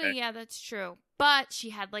 actually, yeah, that's true. But she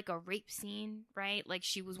had like a rape scene, right? Like,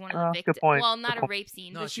 she was one of the victims. Well, not a rape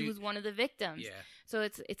scene, but she was one of the victims. Yeah. So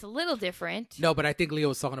it's a little different. No, but I think Leo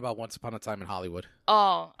was talking about Once Upon a Time in Hollywood.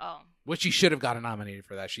 Oh. Which she should have gotten nominated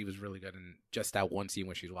for that. She was really good in just that one scene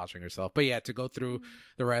when she's watching herself. But yeah, to go through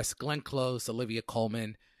the rest, Glenn Close, Olivia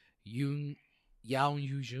Colman, Yao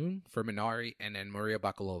Yu-jun for Minari, and then Maria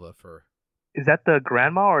Bakalova for... Is that the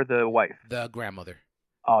grandma or the wife? The grandmother.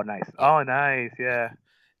 Oh, nice. Yeah. Oh, nice. Yeah.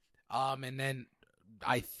 And then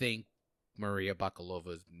I think Maria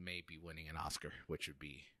Bakalova may be winning an Oscar, which would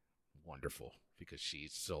be wonderful because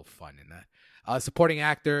she's so fun in that. Supporting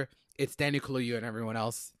actor, it's Daniel Kaluuya and everyone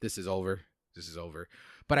else. This is over.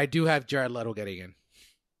 But I do have Jared Leto getting in.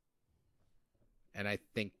 And I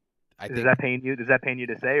think Does that pain you? Does that pain you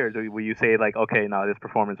to say, or will you say like, okay, no, this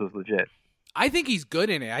performance was legit? I think he's good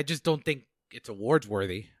in it. I just don't think it's awards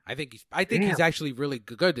worthy. I think he's actually really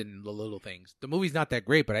good in the little things. The movie's not that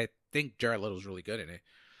great, but I think Jared Leto's really good in it.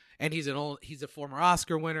 And he's a former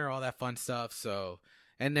Oscar winner, all that fun stuff. So,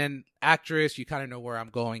 and then actress, you kind of know where I'm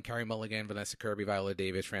going: Carey Mulligan, Vanessa Kirby, Viola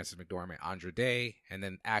Davis, Frances McDormand, Andra Day. And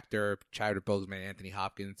then actor: Chadwick Boseman, Anthony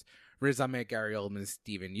Hopkins, Riz Ahmed, Gary Oldman,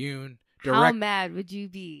 Stephen Yeun. How mad would you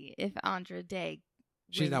be if Andra Day?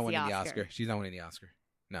 She's not winning the Oscar. She's not winning the Oscar.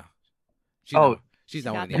 No. She's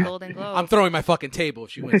not winning the Golden Globe. I'm throwing my fucking table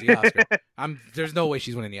if she wins the Oscar. There's no way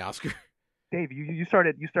she's winning the Oscar. Dave, you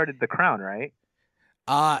started The Crown, right?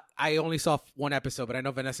 I only saw one episode, but I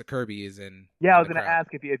know Vanessa Kirby is in. Yeah, I was gonna ask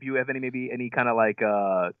if you have any kind of like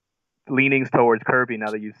leanings towards Kirby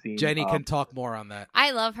now that you've seen. Jenny can talk more on that.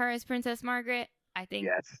 I love her as Princess Margaret. I think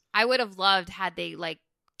I would have loved had they like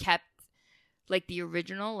kept like the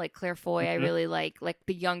original, like Claire Foy. I really like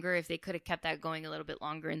the younger, if they could have kept that going a little bit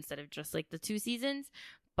longer instead of just like the 2 seasons.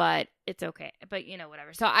 But it's okay. But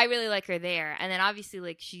whatever. So I really like her there. And then obviously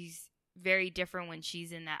like she's very different when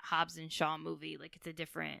she's in that Hobbs and Shaw movie. Like, it's a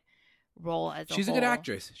different role as she's a a good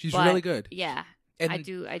actress. She's really good. Yeah. And I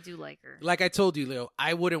do like her. Like I told you, Leo,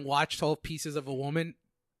 I wouldn't watch 12 Pieces of a Woman.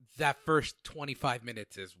 That first 25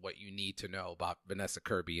 minutes is what you need to know about Vanessa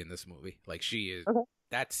Kirby in this movie. Like, she is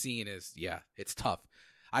that scene is it's tough.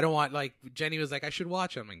 I don't want, like, Jenny was like, I should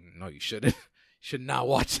watch it. I'm like, no, you shouldn't. You should not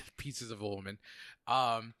watch Pieces of a Woman.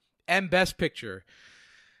 And Best Picture: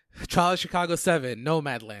 Child of Chicago 7,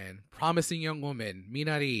 Nomadland, Promising Young Woman,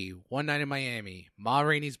 Minari, One Night in Miami, Ma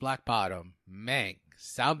Rainey's Black Bottom, Mank,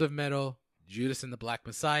 Sound of Metal, Judas and the Black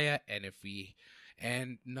Messiah,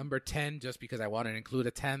 and number 10, just because I wanted to include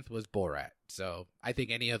a 10th, was Borat. So I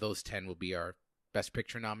think any of those 10 will be our Best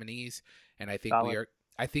Picture nominees, and I think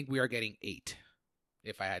we are getting 8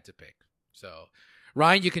 if I had to pick. So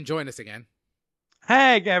Ryan, you can join us again.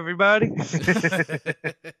 Hey, everybody.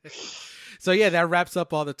 So yeah, that wraps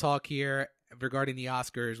up all the talk here regarding the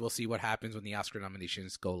Oscars. We'll see what happens when the Oscar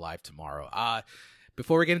nominations go live tomorrow.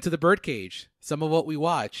 Before we get into the birdcage, some of what we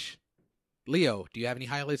watch. Leo, do you have any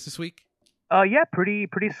highlights this week? Yeah, pretty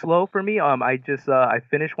slow for me. I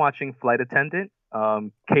finished watching Flight Attendant.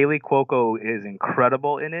 Kaylee Cuoco is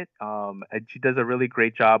incredible in it. And she does a really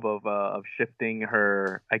great job of shifting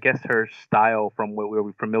her style from what we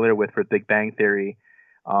were familiar with for Big Bang Theory.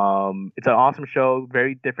 It's an awesome show,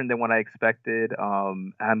 very different than what I expected.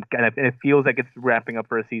 And it feels like it's wrapping up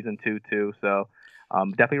for a season 2 too. So,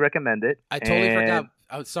 definitely recommend it. I totally forgot.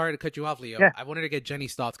 I'm sorry to cut you off, Leo. Yeah. I wanted to get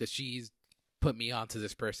Jenny's thoughts because she's put me onto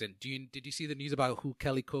this person. Did you see the news about who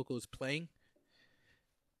Kelly Coco is playing?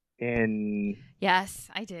 Yes,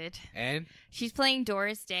 I did. And she's playing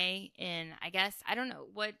Doris Day in, I guess, I don't know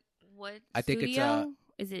what I think studio?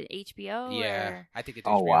 Is it HBO? Yeah, or? I think it's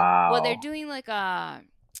HBO. Oh wow. Well, they're doing like a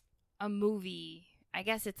movie. I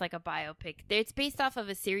guess it's like a biopic. It's based off of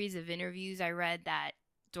a series of interviews I read that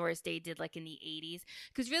Doris Day did like in the 80s.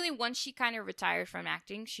 Because really, once she kind of retired from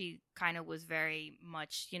acting, she kind of was very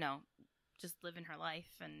much, just living her life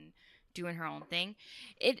and doing her own thing.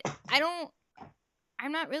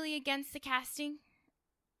 I'm not really against the casting.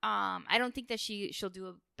 I don't think that she'll do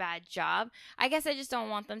a bad job. I guess I just don't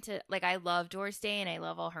want them to, like, I love Doris Day and I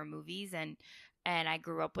love all her movies and I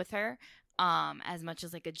grew up with her as much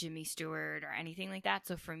as like a Jimmy Stewart or anything like that.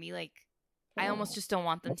 So for me, like, I almost just don't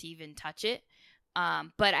want them to even touch it.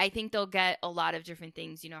 But I think they'll get a lot of different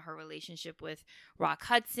things, her relationship with Rock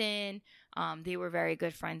Hudson. They were very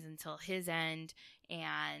good friends until his end.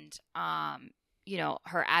 And,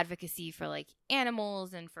 her advocacy for like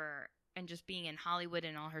animals and just being in Hollywood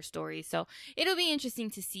and all her stories. So it'll be interesting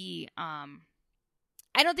to see. I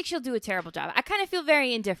don't think she'll do a terrible job. I kind of feel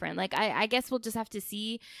very indifferent. Like, I guess we'll just have to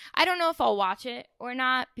see. I don't know if I'll watch it or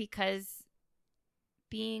not because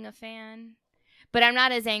being a fan. But I'm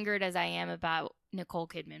not as angered as I am about Nicole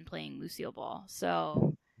Kidman playing Lucille Ball.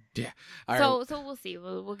 So yeah. So we'll see.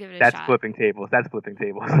 We'll give it a That's shot. flipping tables. That's flipping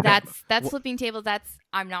tables. That's flipping tables.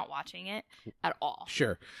 I'm not watching it at all.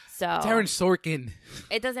 Sure. So Aaron Sorkin.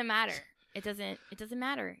 It doesn't matter. It doesn't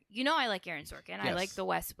matter. I like Aaron Sorkin. Yes. I like The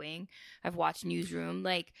West Wing. I've watched Newsroom.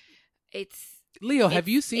 Like, Leo, have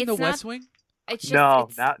you seen The West Wing? It's just,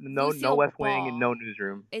 no West Wing and no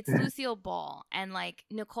Newsroom. It's Lucille Ball, and like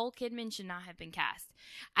Nicole Kidman should not have been cast.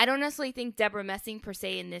 I don't necessarily think Deborah Messing per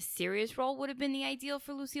se in this serious role would have been the ideal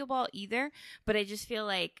for Lucille Ball either. But I just feel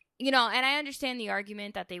like, and I understand the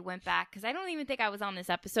argument that they went back because I don't even think I was on this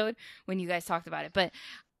episode when you guys talked about it. But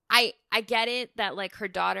I get it that like her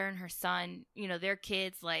daughter and her son, their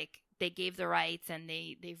kids, like, they gave the rights and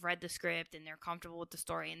they've read the script and they're comfortable with the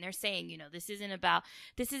story and they're saying, this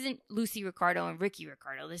isn't Lucy Ricardo and Ricky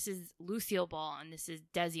Ricardo. This is Lucille Ball and this is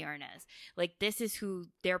Desi Arnaz. Like, this is who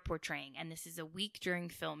they're portraying and this is a week during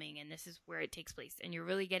filming and this is where it takes place. And you're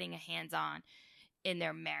really getting a hands-on in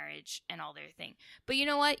their marriage and all their thing. But you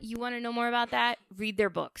know what? You want to know more about that? Read their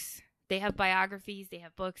books. They have biographies, they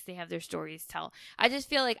have books, they have their stories to tell. I just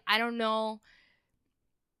feel like, I don't know.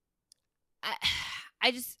 I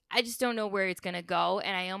just don't know where it's going to go.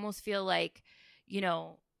 And I almost feel like,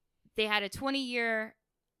 they had a 20-year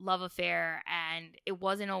love affair and it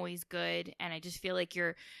wasn't always good. And I just feel like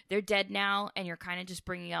they're dead now and you're kind of just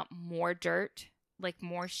bringing up more dirt, like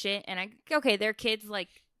more shit. And okay, their kids like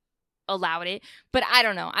allowed it, but I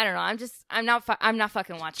don't know. I'm not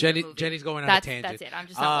fucking watching the movie. Jenny's going on a tangent. That's it. I'm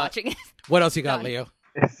just not watching it. What else you got, Leo?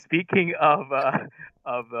 Speaking of I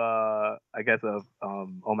guess of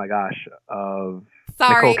oh my gosh, of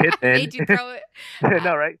Sorry, Nicole Kidman. I made you throw it.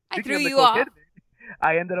 No, right? I Speaking threw of you Nicole off. Kidman,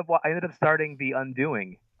 I ended up starting The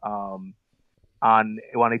Undoing on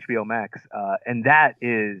HBO Max, and that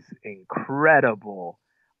is incredible.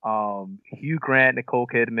 Hugh Grant, Nicole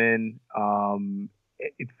Kidman,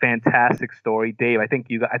 fantastic story. Dave, I think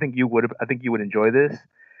you would enjoy this.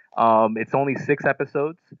 It's only 6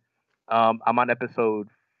 episodes. I'm on episode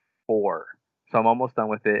 4. So I'm almost done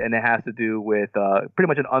with it, and it has to do with pretty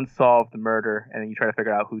much an unsolved murder, and then you try to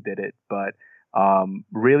figure out who did it. But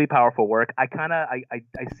really powerful work. I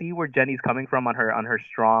see where Jenny's coming from on her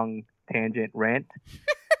strong tangent rant,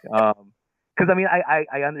 because I mean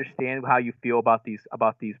I understand how you feel about these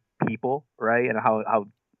people, right? And how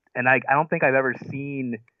and I don't think I've ever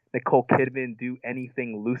seen Nicole Kidman do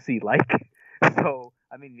anything Lucy like. So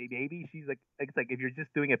I mean, maybe she's like, it's like if you're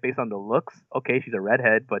just doing it based on the looks, okay, she's a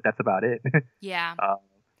redhead, but that's about it. Yeah.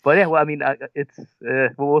 But yeah, well, I mean, it's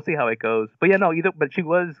we'll see how it goes. But yeah, but she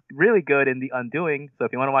was really good in The Undoing. So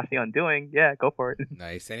if you want to watch The Undoing, yeah, go for it.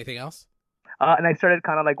 Nice. Anything else? And I started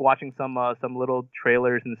kind of like watching some little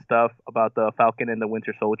trailers and stuff about the Falcon and the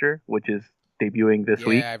Winter Soldier, which is debuting this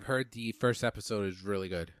week. Yeah, I've heard the first episode is really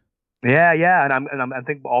good. Yeah, and I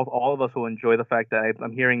think all of us will enjoy the fact that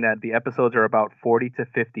I'm hearing that the episodes are about 40 to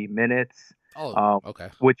 50 minutes. Oh, okay.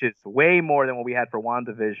 Which is way more than what we had for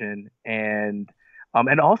WandaVision, and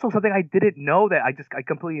also something I didn't know that I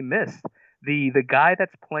completely missed. The guy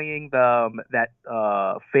that's playing that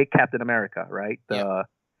fake Captain America, right?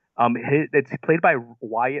 It's played by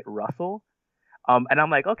Wyatt Russell. And I'm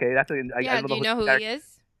like, okay, that's do you know who he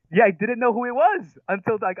is? Yeah, I didn't know who it was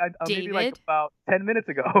until maybe like about 10 minutes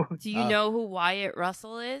ago. Do you know who Wyatt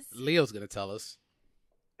Russell is? Leo's gonna tell us.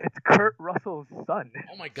 It's Kurt Russell's son.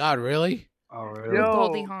 Oh my God, really? Oh, really? Yo.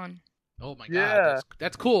 Goldie Hawn. Oh my Yeah. God,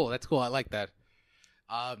 that's cool. That's cool. I like that.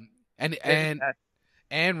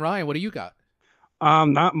 And Ryan, what do you got?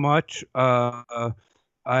 Not much.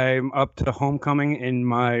 I'm up to Homecoming in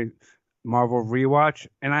my Marvel rewatch,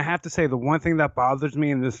 and I have to say the one thing that bothers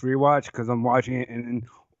me in this rewatch, because I'm watching it in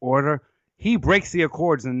order, he breaks the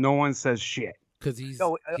accords and no one says shit. because he's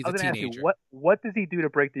No, he's I a was gonna ask teenager. you, what does he do to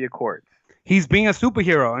break the Accords? He's being a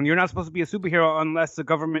superhero, and you're not supposed to be a superhero unless the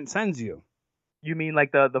government sends you. You mean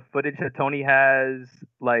like the footage that Tony has,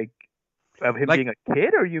 like of him Like- being a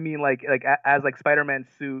kid, or you mean like as like Spider-Man's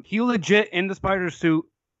suit? He legit in the spider suit.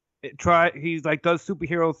 He's like does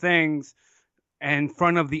superhero things in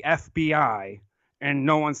front of the FBI, and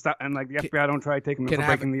no one stop. And like the FBI don't try to take him can for I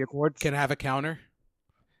have breaking the Accords. Can I have a counter?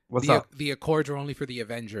 What's the, up? The Accords were only for the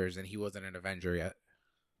Avengers, and he wasn't an Avenger yet.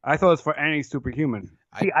 I thought it was for any superhuman.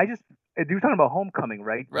 See, you're talking about Homecoming,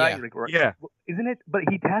 right? Right. Yeah. Isn't it? But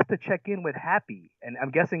he has to check in with Happy, and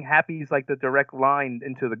I'm guessing Happy's like the direct line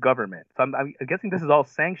into the government. So I'm guessing this is all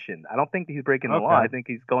sanctioned. I don't think he's breaking the law. Okay. I think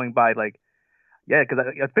he's going by like, yeah, because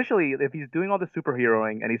officially, if he's doing all the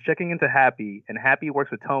superheroing and he's checking into Happy, and Happy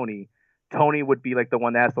works with Tony, Tony would be like the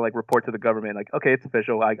one that has to like report to the government, like, okay, it's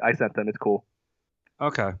official. I sent them. It's cool.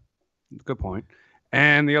 Okay. Good point.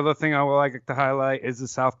 And the other thing I would like to highlight is the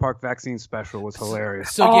South Park vaccine special was hilarious.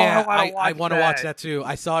 So Oh, yeah, I I wanna want to watch watch that. that too.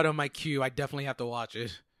 I saw it on my queue. I definitely have to watch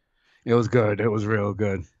it. It was good. It was real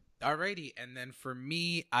good. Alrighty, and then for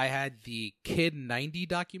me, I had the Kid 90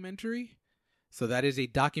 documentary. So that is a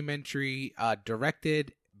documentary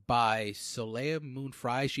directed by Soleil Moon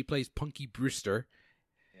Frye. She plays Punky Brewster,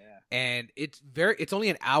 Yeah. and it's only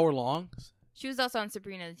an hour long. She was also on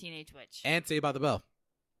Sabrina the Teenage Witch. And Saved by the Bell.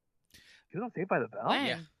 You don't Saved by the Bell. When?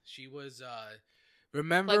 Yeah, she was.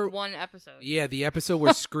 Remember? Like one episode. Yeah, the episode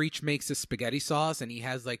where Screech makes the spaghetti sauce, and he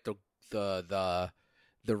has like the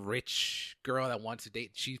rich girl that wants to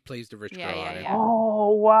date. She plays the rich Yeah, girl yeah, on it. yeah.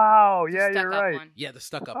 Oh wow, The yeah, you're stuck-up right. one. Yeah, the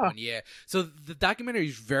stuck up one. Yeah. So the documentary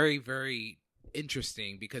is very, very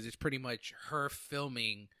interesting because it's pretty much her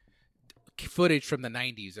filming footage from the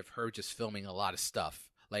 90s of her just filming a lot of stuff.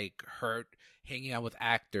 Like her hanging out with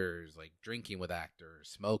actors, like drinking with actors,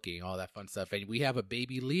 smoking, all that fun stuff. And we have a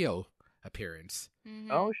baby Leo appearance. Mhm.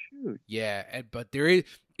 Oh shoot. Yeah, but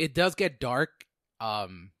it does get dark. I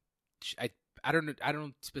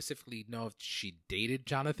don't specifically know if she dated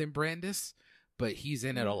Jonathan Brandis, but he's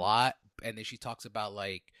in it a lot. And then she talks about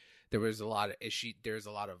like there's a lot of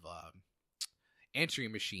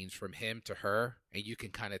answering machines from him to her, and you can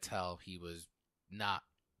kind of tell he was not,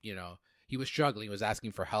 he was struggling, he was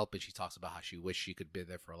asking for help, and she talks about how she wished she could be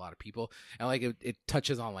there for a lot of people, and like it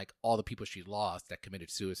touches on like all the people she lost that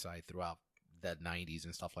committed suicide throughout the 90s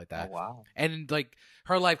and stuff like that. Oh wow. And like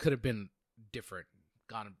her life could have been different.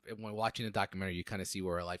 When watching the documentary, you kind of see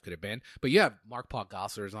where her life could have been. But yeah, Mark Paul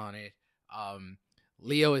Gosselaar's on it.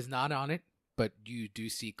 Leo is not on it, but you do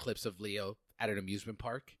see clips of Leo at an amusement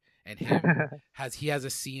park, and him has a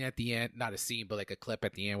scene at the end, not a scene, but like a clip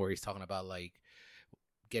at the end where he's talking about like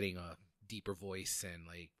getting a deeper voice and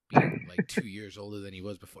like being like 2 years older than he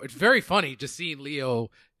was before. It's very funny just seeing Leo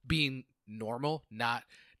being normal, not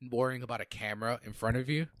worrying about a camera in front of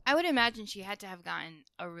you. I would imagine she had to have gotten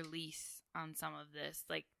a release on some of this,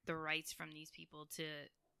 like the rights from these people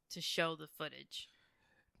to show the footage.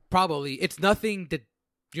 Probably. It's nothing that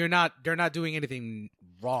they're not doing anything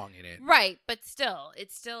wrong in it. Right, but still,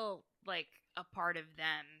 it's still like a part of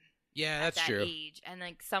them. Yeah, at that's that true. age. And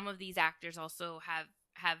like some of these actors also have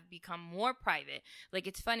become more private. Like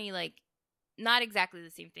it's funny, like not exactly the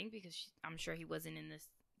same thing because I'm sure he wasn't in this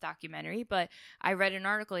documentary, but I read an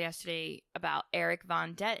article yesterday about Eric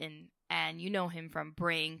Von Detten, and you know him from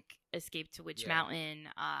Brink, Escape to Witch Mountain.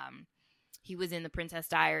 He was in The Princess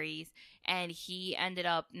Diaries, and he ended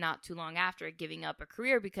up not too long after giving up a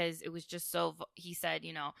career because it was just so, he said,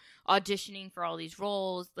 auditioning for all these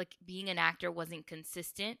roles, like being an actor wasn't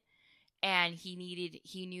consistent, and he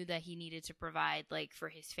knew that he needed to provide like for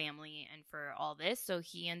his family and for all this, so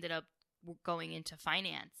he ended up going into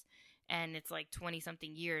finance. And it's like 20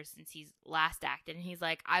 something years since he's last acted. And he's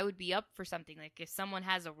like, I would be up for something. Like if someone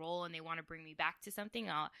has a role and they want to bring me back to something,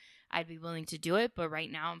 I'd be willing to do it. But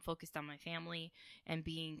right now I'm focused on my family and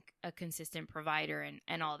being a consistent provider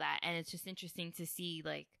and all that. And it's just interesting to see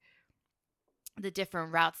like the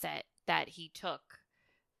different routes that he took,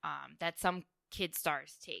 that some kid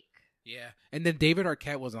stars take. Yeah. And then David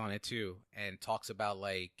Arquette was on it too and talks about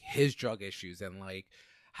like his drug issues and like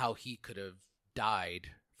how he could have died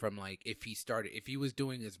from like if he was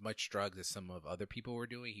doing as much drugs as some of other people were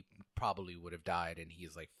doing, he probably would have died, and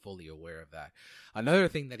he's like fully aware of that. Another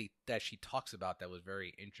thing that she talks about that was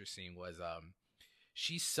very interesting was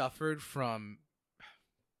she suffered from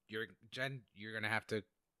Jen, you're gonna have to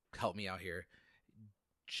help me out here.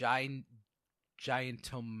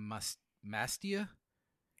 Gigantomastia?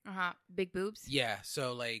 Big boobs. Yeah,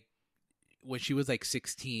 so like when she was like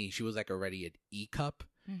 16, she was like already an E cup.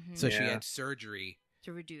 Mm-hmm. So she Yeah. had surgery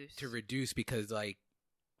To reduce because like,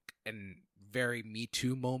 and very Me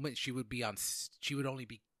Too moment. She would only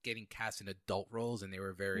be getting cast in adult roles, and they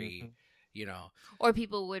were very, you know. Or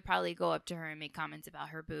people would probably go up to her and make comments about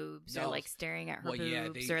her boobs, or No. like staring at her Well, yeah,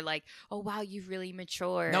 boobs, they- or like, "Oh wow, you've really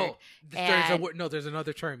matured." No, And- there's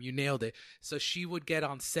another term. You nailed it. So she would get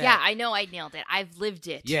on set. Yeah, I know, I nailed it. I've lived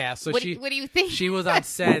it. Yeah, so what she do you think? she was on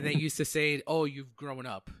set, and they used to say, "Oh, you've grown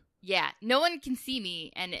up." Yeah, no one can see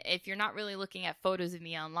me, and if you're not really looking at photos of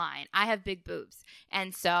me online, I have big boobs,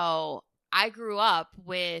 and so I grew up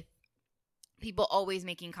with people always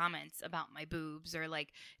making comments about my boobs or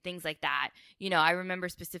like things like that. You know, I remember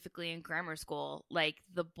specifically in grammar school, like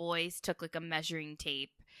the boys took like a measuring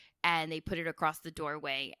tape and they put it across the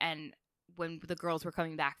doorway, and when the girls were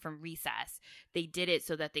coming back from recess, they did it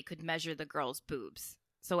so that they could measure the girls' boobs.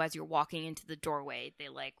 So as you're walking into the doorway, they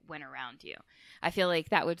like went around you. I feel like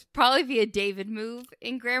that would probably be a David move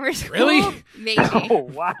in grammar school. Really? Maybe. Oh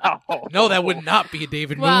wow! No, that would not be a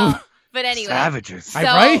David Well, move. but anyway. Savages. So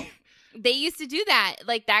Right? they used to do that,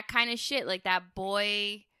 like that kind of shit, like that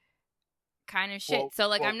boy kind of shit. Quote, so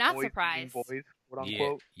like quote, I'm not boys being surprised. boys, quote Yeah,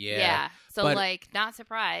 unquote. yeah, So But- like not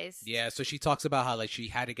surprised. yeah. So she talks about how like she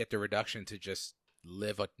had to get the reduction to just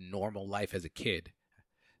live a normal life as a kid.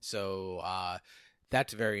 So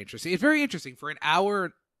that's very interesting. It's very interesting for an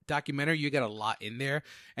hour documentary. You get a lot in there.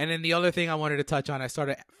 And then the other thing I wanted to touch on, I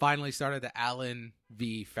finally started the Alan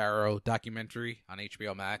V. Farrow documentary on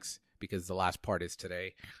HBO Max because the last part is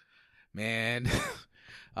today. Man,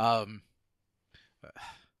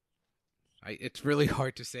 it's really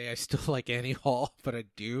hard to say I still like Annie Hall, but I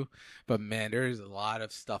do. But man, there's a lot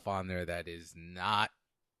of stuff on there that is not.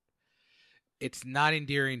 It's not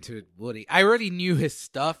endearing to Woody. I already knew his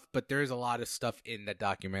stuff, but there's a lot of stuff in that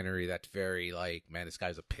documentary that's very like, man, this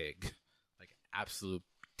guy's a pig, like absolute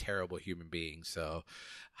terrible human being. So,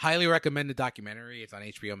 highly recommend the documentary. It's on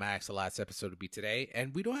HBO Max. The last episode will be today,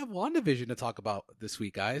 and we don't have WandaVision to talk about this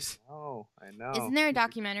week, guys. Oh, I know. Isn't there a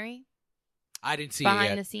documentary I didn't see it behind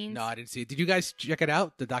yet. the scenes? No, I didn't see it. Did you guys check it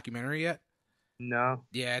out? The documentary yet? No.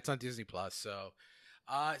 Yeah, it's on Disney Plus. So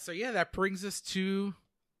yeah, that brings us to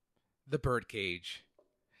the Birdcage,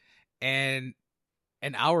 and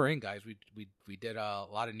an hour in, guys. We did a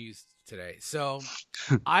lot of news today. So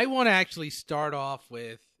I want to actually start off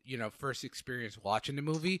with first experience watching the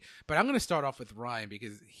movie, but I'm going to start off with Ryan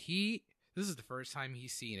because this is the first time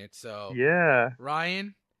he's seen it. So Yeah.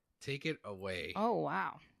 Ryan, take it away. Oh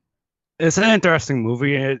wow. It's an interesting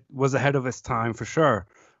movie. It was ahead of its time for sure.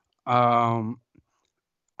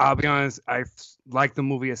 I'll be honest, I liked the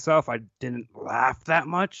movie itself. I didn't laugh that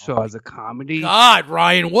much, so as a comedy, God,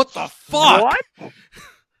 Ryan, what the fuck? What?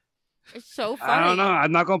 It's so funny. I don't know.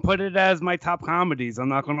 I'm not gonna put it as my top comedies. I'm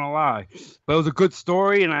not gonna lie, but it was a good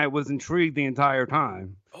story, and I was intrigued the entire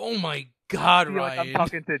time. Oh my God, I feel like Ryan. I'm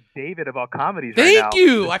talking to David about comedies right now. Thank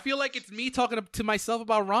you. I feel like it's me talking to myself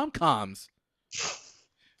about rom-coms.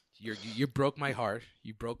 You broke my heart.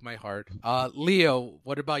 You broke my heart. Leo,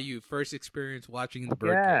 what about you? First experience watching The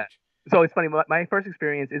Birdcage? Yeah. So it's funny. My first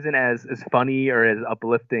experience isn't as funny or as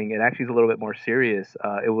uplifting. It actually is a little bit more serious.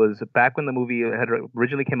 It was back when the movie had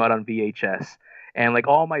originally came out on VHS, and like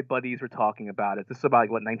all my buddies were talking about it. This is about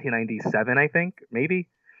 1997, I think, maybe.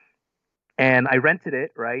 And I rented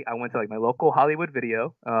it. Right, I went to my local Hollywood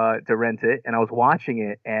Video to rent it, and I was watching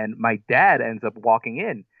it. And my dad ends up walking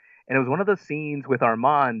in, and it was one of the scenes with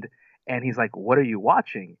Armand. And he's like, "What are you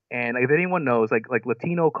watching?" And if anyone knows, like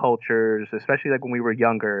Latino cultures, especially like when we were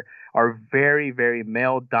younger, are very, very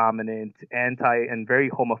male dominant, anti, and very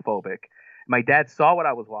homophobic. My dad saw what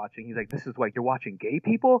I was watching. He's like, "This is you're watching gay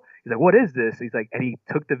people?" He's like, "What is this?" He's like, and he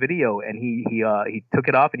took the video and he took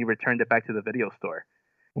it off and he returned it back to the video store.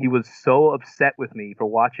 He was so upset with me for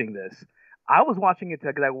watching this. I was watching it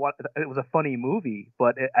because it was a funny movie,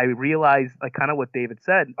 but I realized kind of what David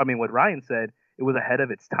said. I mean, what Ryan said. It was ahead of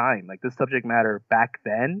its time. Like this subject matter back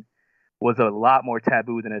then was a lot more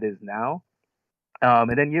taboo than it is now. And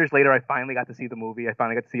then years later, I finally got to see the movie. I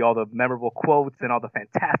finally got to see all the memorable quotes and all the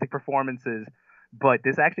fantastic performances. But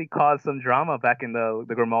this actually caused some drama back in the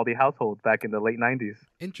Grimaldi household back in the late 90s.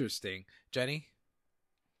 Interesting. Jenny?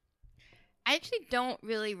 I actually don't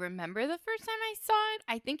really remember the first time I saw it.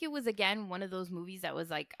 I think it was, again, one of those movies that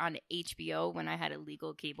was on HBO when I had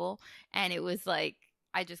illegal cable. And it was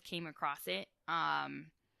I just came across it.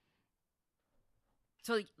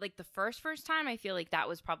 So the first time, I feel like that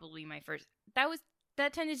was probably my first.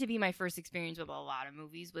 That tended to be my first experience with a lot of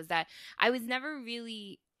movies. Was that I was never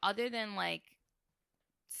really, other than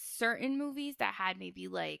certain movies that had maybe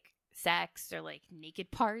sex or naked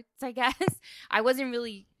parts, I guess. I wasn't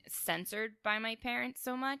really censored by my parents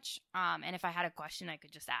so much. And if I had a question, I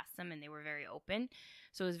could just ask them, and they were very open.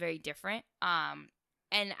 So it was very different.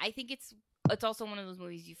 And I think it's it's also one of those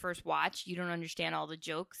movies you first watch, you don't understand all the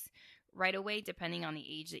jokes right away, depending on the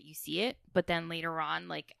age that you see it. But then later on,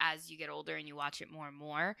 like as you get older and you watch it more and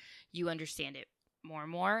more, you understand it more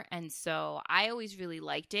and more. And so I always really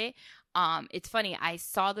liked it. It's funny, I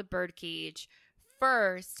saw The Birdcage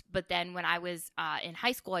first, but then when I was in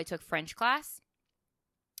high school, I took French class.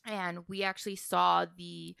 And we actually saw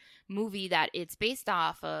the movie that it's based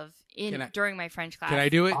off of during my French class. Can I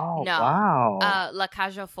do it? Oh, No. wow. La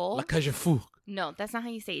Cage aux Folles. La Cage aux Folles. No, that's not how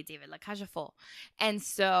you say it, David. La Cage aux Folles. And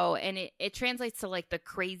so, and it translates to like the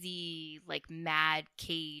crazy, like mad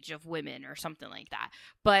cage of women or something like that.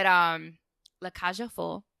 But La Cage aux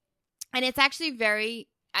Folles. And it's actually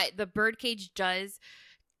The Birdcage does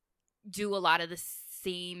do a lot of the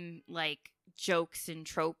same like jokes and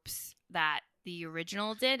tropes that the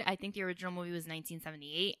original did. I think the original movie was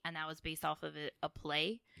 1978, and that was based off of a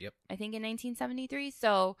play. Yep. I think in 1973.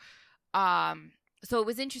 So, so it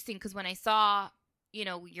was interesting because when I saw,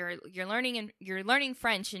 you're learning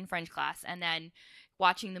French in French class, and then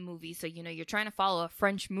watching the movie. So you're trying to follow a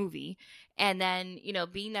French movie, and then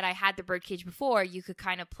being that I had The Birdcage before, you could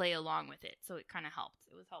kind of play along with it. So it kind of helped.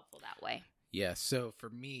 It was helpful that way. Yeah. So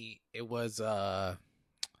for me, it was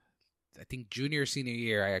I think junior senior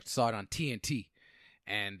year. I saw it on TNT,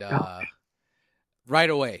 and right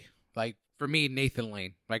away, like for me, Nathan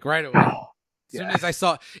Lane, like right away. As soon as I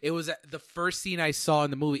saw it, was the first scene I saw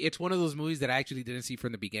in the movie. It's one of those movies that I actually didn't see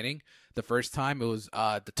from the beginning. The first time it was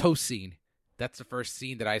the toast scene. That's the first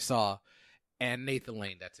scene that I saw, and Nathan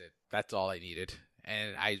Lane. That's it. That's all I needed,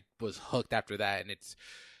 and I was hooked after that. And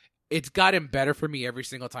it's gotten better for me every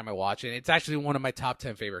single time I watch it. It's actually one of my top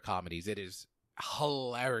 10 favorite comedies. It is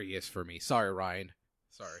hilarious for me. Sorry, Ryan.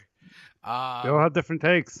 Sorry. They all have different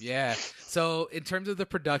takes. Yeah. So in terms of the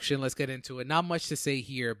production, let's get into it. Not much to say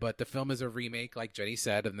here, but the film is a remake, like Jenny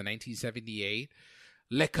said, of the 1978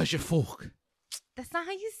 Le Cage aux Folles. That's not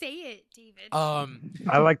how you say it, David.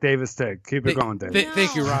 I like David's take. Keep it going, David.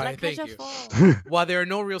 Thank you, Ryan. La Thank Cage you. aux Folles. While there are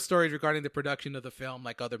no real stories regarding the production of the film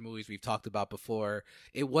like other movies we've talked about before,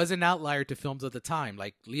 it was an outlier to films of the time.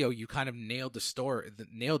 Like, Leo, you kind of nailed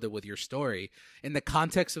it with your story. In the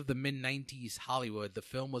context of the mid-90s Hollywood, the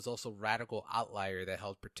film was also a radical outlier that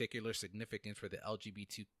held particular significance for the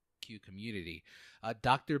LGBTQ community.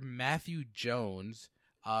 Dr. Matthew Jones,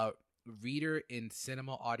 reader in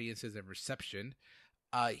Cinema Audiences and Reception,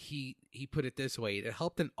 he put it this way: it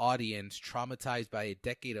helped an audience traumatized by a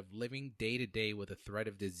decade of living day to day with a threat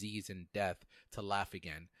of disease and death to laugh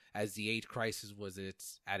again, as the AIDS crisis was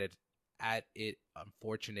at its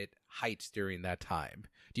unfortunate heights during that time.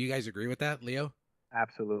 Do you guys agree with that, Leo?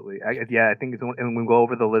 Absolutely. I think when we go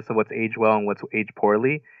over the list of what's aged well and what's aged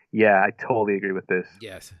poorly, yeah, I totally agree with this.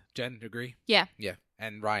 Yes. Jen, agree? Yeah. Yeah.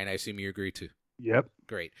 And Ryan, I assume you agree too. Yep.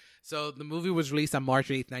 Great. So the movie was released on March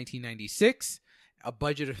 8th, 1996. A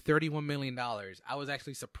budget of $31 million. I was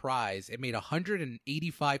actually surprised. It made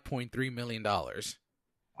 $185.3 million. Wow.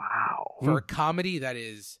 For a comedy that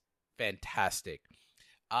is fantastic.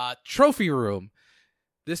 Trophy Room.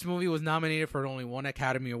 This movie was nominated for only one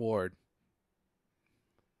Academy Award.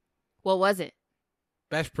 What was it?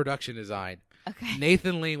 Best Production Design. Okay.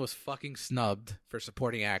 Nathan Lane was fucking snubbed for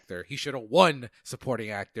supporting actor. He should have won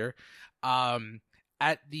supporting actor.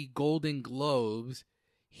 At the Golden Globes,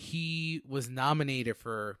 he was nominated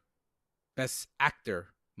for Best Actor,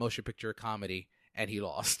 Motion Picture Comedy, and he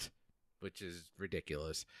lost, which is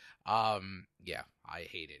ridiculous. Yeah, I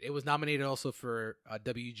hate it. It was nominated also for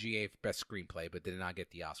WGA for Best Screenplay, but did not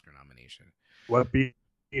get the Oscar nomination. What beat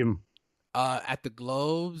him? At the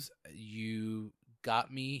Globes, you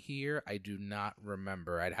got me here. I do not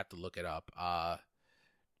remember. I'd have to look it up.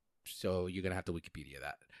 So you're gonna have to Wikipedia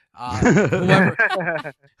that.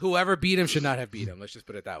 Whoever beat him should not have beat him. Let's just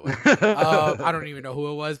put it that way. I don't even know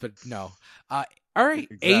who it was, but no. All right,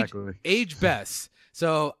 Exactly. age best.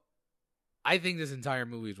 So I think this entire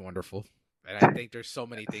movie is wonderful, and I think there's so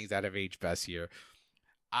many things that have aged best here.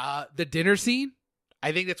 The dinner scene.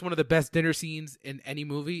 I think that's one of the best dinner scenes in any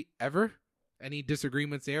movie ever. Any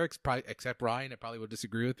disagreements there? Except Ryan, probably would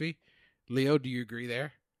disagree with me. Leo, do you agree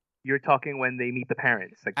there? You're talking when they meet the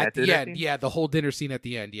parents, like At that the dinner end, scene? yeah, the whole dinner scene at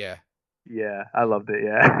the end, yeah. Yeah, I loved it.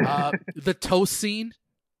 Yeah. The toast scene,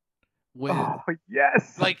 with Oh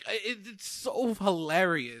yes. like it's so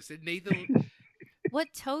hilarious. And Nathan,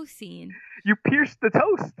 What toe scene? You pierced the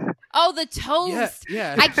toast. Oh, the toast.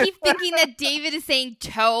 yeah. I keep thinking that David is saying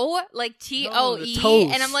toe, like TOE,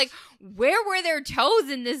 toast. and I'm like, where were there toes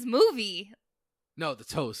in this movie? No, the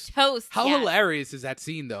toast. Toast. How yes. hilarious is that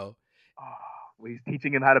scene, though? Oh, he's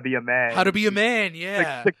teaching him how to be a man. How to be a man,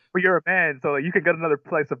 yeah. Like, well, you're a man, so you can get another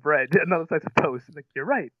slice of bread, another slice of toast. Like, you're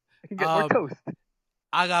right. I can get more toast.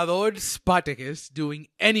 Agador Spartacus doing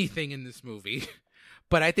anything in this movie,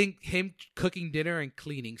 but I think him cooking dinner and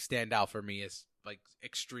cleaning stand out for me as like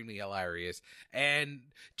extremely hilarious. And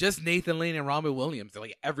just Nathan Lane and Robin Williams,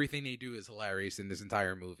 like everything they do is hilarious in this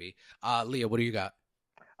entire movie. Leah, what do you got?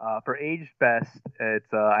 For aged best,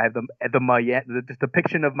 it's I have the Miami, the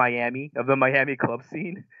depiction of Miami, of the Miami club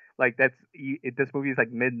scene. Like this movie is like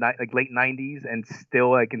late 90s, and still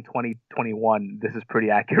like in 2021, this is pretty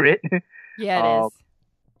accurate. Yeah, it is.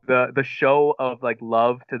 The show of like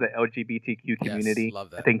love to the LGBTQ community. Yes, love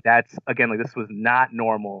that. I think that's, again, like this was not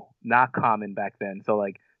normal, not common back then. So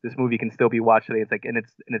like this movie can still be watched today. It's like, and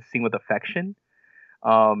it's seen with affection.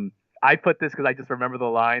 I put this because I just remember the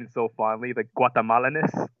line so fondly, the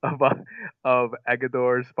Guatemalaness of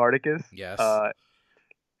Agador Spartacus. Yes.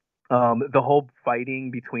 The whole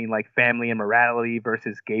fighting between like family and morality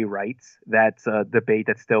versus gay rights. That's a debate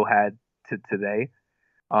that's still had to today.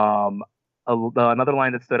 Another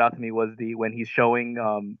line that stood out to me was when he's showing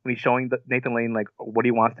Nathan Lane like what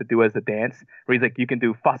he wants to do as a dance, where he's like, you can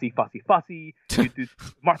do Fosse, Fosse, Fosse, you do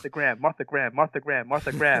Martha Graham, Martha Graham, Martha Graham,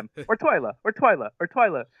 Martha Graham, or Twyla, or Twyla, or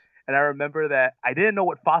Twyla. And I remember that I didn't know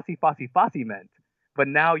what Fosse, Fosse, Fosse meant. But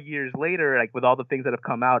now, years later, like with all the things that have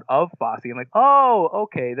come out of Fosse, I'm like, oh,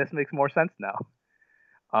 okay, this makes more sense now.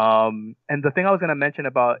 And the thing I was going to mention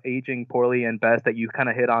about aging poorly and best that you kind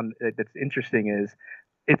of hit on that's interesting is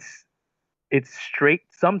it's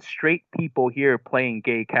some straight people here playing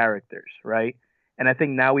gay characters, right? And I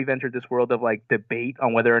think now we've entered this world of like debate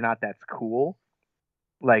on whether or not that's cool.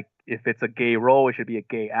 Like if it's a gay role, it should be a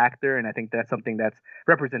gay actor, and I think that's something that's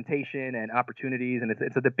representation and opportunities, and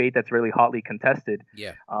it's a debate that's really hotly contested.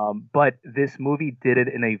 Yeah. But this movie did it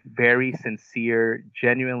in a very sincere,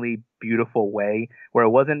 genuinely beautiful way, where it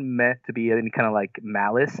wasn't meant to be any kind of like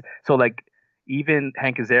malice. So like even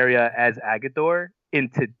Hank Azaria as Agador in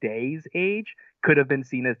today's age could have been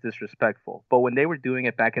seen as disrespectful, but when they were doing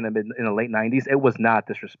it back in the late 90s, it was not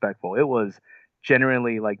disrespectful. It was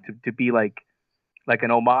genuinely like to be like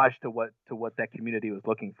an homage to what that community was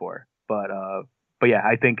looking for. But yeah,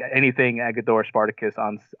 I think anything Agador Spartacus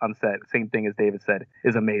on set, same thing as David said,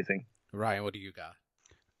 is amazing. Ryan, what do you got?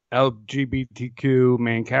 LGBTQ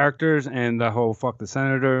main characters and the whole fuck the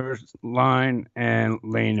senators line, and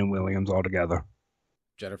Lane and Williams all together.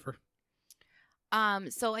 Jennifer?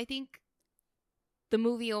 So I think the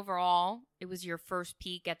movie overall, it was your first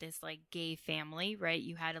peek at this like gay family, right?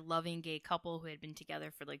 You had a loving gay couple who had been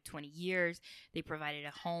together for like 20 years. They provided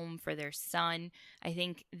a home for their son. I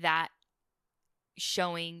think that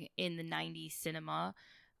showing in the 90s cinema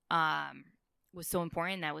was so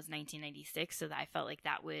important. That was 1996, so that I felt like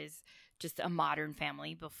that was just a modern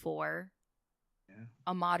family before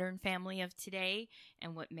a modern family of today,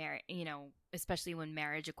 and what especially when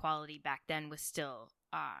marriage equality back then was still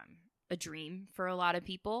a dream for a lot of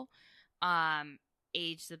people.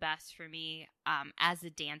 Age the best for me as a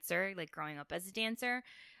dancer, like growing up as a dancer,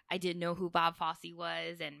 I didn't know who Bob Fosse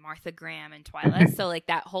was and Martha Graham and Twyla. So like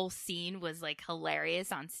that whole scene was like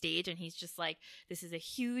hilarious on stage, and he's just like, this is a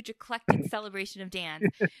huge eclectic celebration of dance.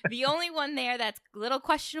 The only one there that's a little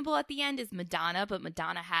questionable at the end is Madonna, but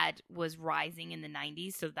Madonna was rising in the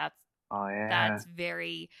 90s, so that's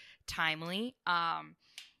very timely.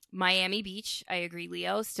 Miami Beach, I agree,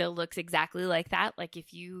 Leo, still looks exactly like that. Like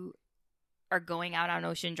if you are going out on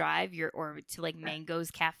Ocean Drive or to like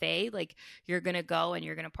Mango's Cafe, like you're gonna go and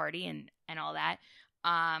you're gonna party and all that.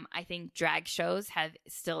 I think drag shows have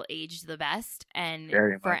still aged the best, and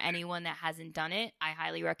for anyone that hasn't done it, I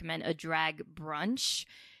highly recommend a drag brunch,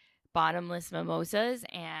 bottomless mimosas,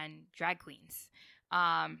 and drag queens.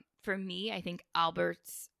 For me, I think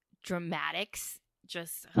Albert's dramatics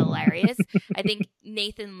just hilarious. I think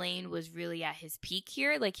Nathan Lane was really at his peak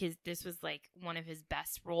here. Like this was like one of his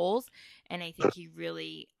best roles, and I think he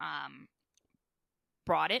really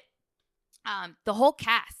brought it. The whole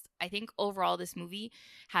cast, I think overall this movie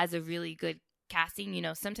has a really good casting. You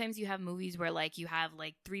know, sometimes you have movies where like you have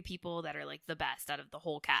like 3 people that are like the best out of the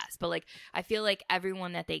whole cast, but like I feel like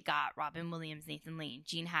everyone that they got, Robin Williams, Nathan Lane,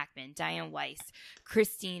 Gene Hackman, Diane Weiss,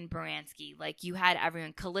 Christine Baranski, like you had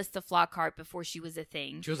everyone. Callista Flockhart before she was a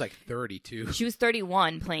thing. She was like 32. She was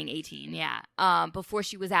 31 playing 18, yeah. Before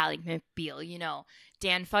she was Ally McBeal, you know,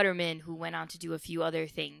 Dan Futterman, who went on to do a few other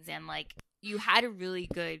things, and like you had a really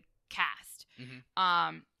good cast.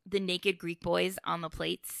 Mm-hmm. The naked Greek boys on the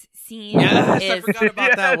plates scene I forgot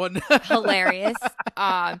about that one. Hilarious.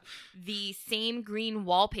 The same green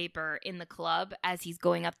wallpaper in the club as he's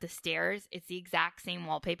going up the stairs, it's the exact same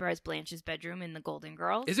wallpaper as Blanche's bedroom in The Golden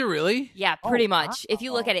Girls. Is it really? Yeah, pretty much. Wow. If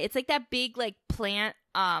you look at it, it's like that big like plant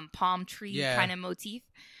palm tree kind of motif.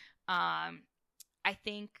 I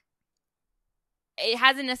think it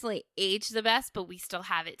hasn't necessarily aged the best, but we still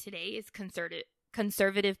have it today, is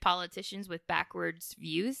conservative politicians with backwards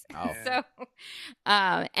views. Oh. So,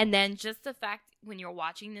 and then just the fact when you're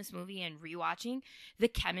watching this movie and rewatching, the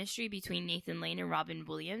chemistry between Nathan Lane and Robin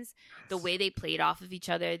Williams, the way they played off of each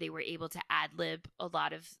other, they were able to ad-lib a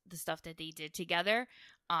lot of the stuff that they did together.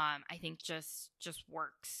 I think just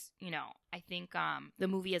works. You know, I think the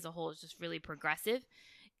movie as a whole is just really progressive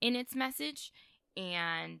in its message,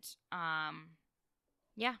 and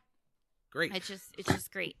yeah, Great. it's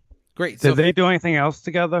just great. Great. Did So they do anything else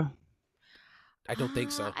together? I don't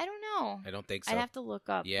think so. I don't know. I don't think so. I'd have to look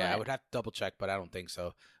up. Yeah, I but- would have to double check, but I don't think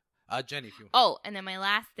so. Jenny, if you Oh, and then my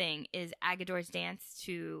last thing is Agador's dance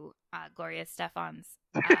to Gloria Stefan's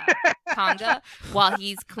conga while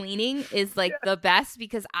he's cleaning is like the best,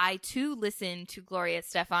 because I too listen to Gloria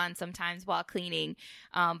Stefan sometimes while cleaning,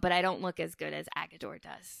 but I don't look as good as Agador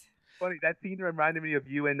does. Funny, that scene reminded me of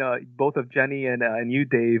you and both of Jenny and you,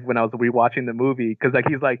 Dave, when I was rewatching the movie, because like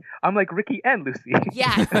he's like, I'm like Ricky and Lucy.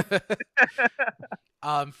 Yes.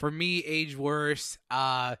 For me, age worse.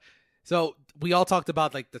 So we all talked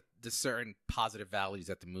about like the certain positive values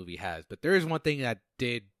that the movie has, but there is one thing that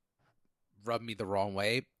did rub me the wrong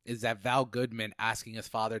way, is that Val Goodman asking his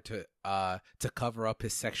father to cover up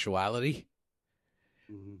his sexuality,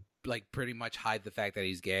 like pretty much hide the fact that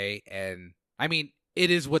he's gay. And I mean, it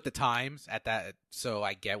is with the times at that, so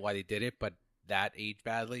I get why they did it, but that aged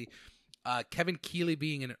badly. Kevin Keeley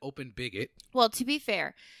being an open bigot. Well, to be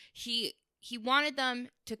fair, he wanted them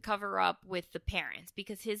to cover up with the parents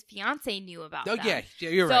because his fiance knew about Oh them. yeah,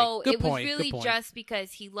 you're So right. Good it point. was really Good point. just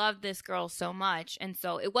because he loved this girl so much, and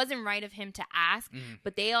so it wasn't right of him to ask, Mhm.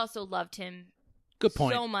 but they also loved him Good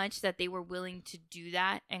point. so much that they were willing to do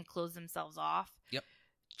that and close themselves off. Yep.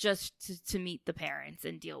 Just to meet the parents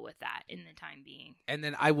and deal with that in the time being. And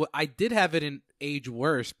then I did have it in age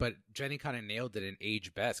worse, but Jenny kind of nailed it in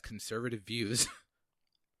age best. Conservative views.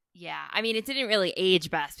 Yeah, I mean, it didn't really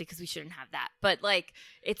age best because we shouldn't have that, but like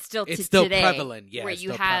it's still It's still today prevalent. Yeah, where it's you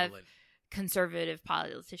still have prevalent. conservative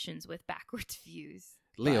politicians with backwards views.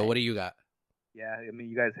 Leo, But- what do you got? Yeah, I mean,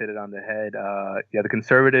 you guys hit it on the head. Yeah, the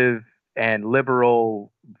conservative and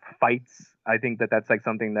liberal fights. I think that's like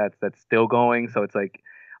something that's still going. So it's like,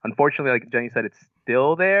 unfortunately, like Jenny said, it's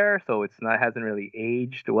still there. So it's not, hasn't really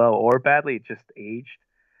aged well or badly. It just aged.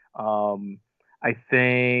 I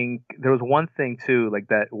think there was one thing too, like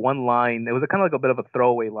that one line. It was kind of like a bit of a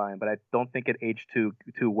throwaway line, but I don't think it aged too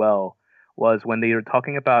well. Was when they were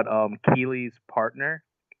talking about Keeley's partner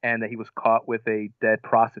and that he was caught with a dead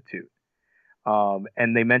prostitute.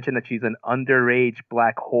 And they mentioned that she's an underage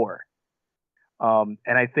black whore. And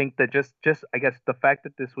I think that just I guess the fact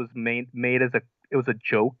that this was made as it was a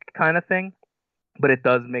joke kind of thing, but it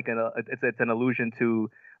does make it's an allusion to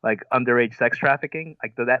like underage sex trafficking.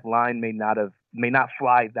 Like that line may not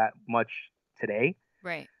fly that much today.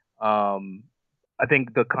 Right. I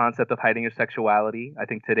think the concept of hiding your sexuality, I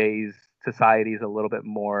think today's society is a little bit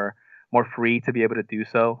more free to be able to do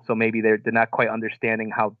so. So maybe they're not quite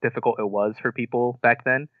understanding how difficult it was for people back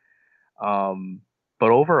then. But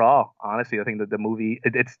overall, honestly, I think that the movie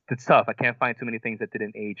it's tough. I can't find too many things that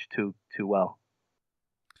didn't age too well.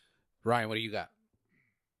 Ryan, what do you got?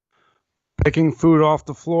 Picking food off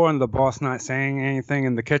the floor and the boss not saying anything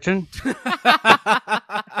in the kitchen.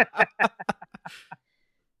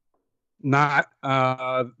 Not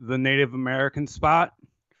the Native American spot.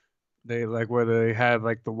 They like where they have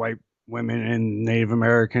like the white women in Native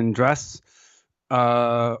American dress,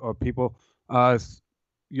 or people.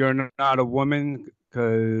 You're not a woman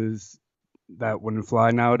because that wouldn't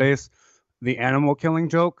fly nowadays. The animal killing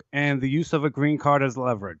joke and the use of a green card as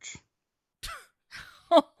leverage.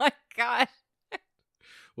 Oh my god.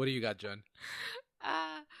 What do you got, Jen?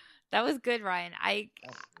 That was good, Ryan. I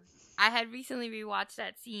had recently rewatched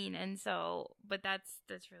that scene, and so, but that's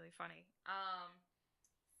really funny.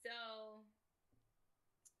 So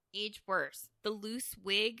age worse. The loose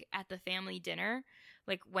wig at the family dinner,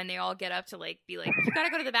 like when they all get up to like be like, you gotta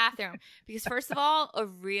go to the bathroom, because first of all, a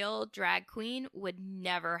real drag queen would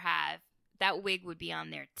never have that wig, would be on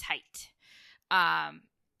there tight.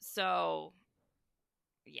 So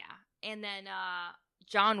yeah, and then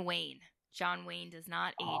John Wayne does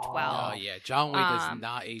not age well. Oh yeah, John Wayne does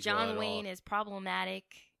not age well John at Wayne all. is problematic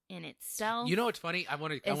in itself. You know what's funny? I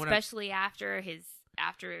want to. Especially after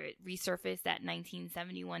it resurfaced that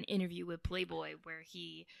 1971 interview with Playboy where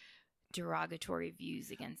he derogatory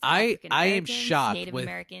views against I am African-Americans, shocked Native with-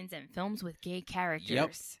 Americans, and films with gay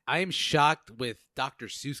characters. I am shocked with Dr.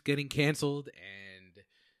 Seuss getting canceled and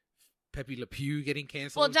Pepe Le Pew getting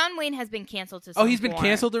canceled. Well, John Wayne has been canceled to some he's been form.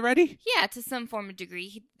 canceled already? Yeah, to some form of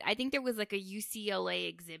degree. I think there was like a UCLA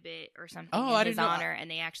exhibit or something I in didn't his know. honor, and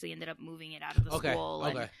they actually ended up moving it out of the school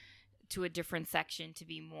Okay. and to a different section to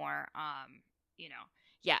be more,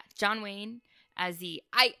 yeah, John Wayne as the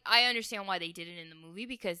I understand why they did it in the movie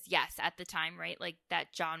because yes, at the time, right, like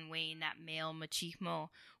that John Wayne, that male machismo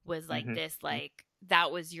was like this, like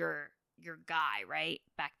that was your guy, right,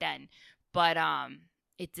 back then, but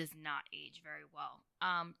it does not age very well.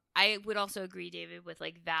 I would also agree, David, with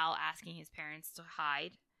like Val asking his parents to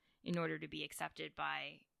hide in order to be accepted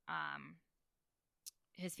by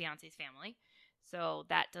his family. So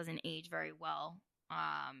that doesn't age very well.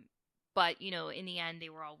 But, in the end, they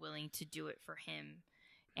were all willing to do it for him.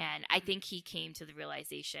 And I think he came to the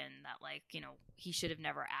realization that, like, he should have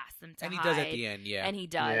never asked them to hide. And he does at the end, yeah. And he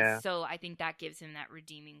does. Yeah. So I think that gives him that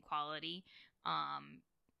redeeming quality.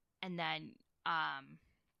 And then,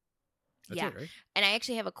 That's yeah. it, right? And I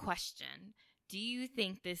actually have a question. Do you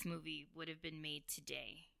think this movie would have been made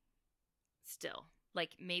today still?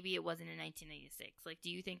 Like, maybe it wasn't in 1996. Like, do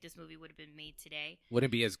you think this movie would have been made today?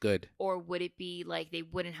 Wouldn't be as good. Or would it be like they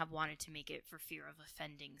wouldn't have wanted to make it for fear of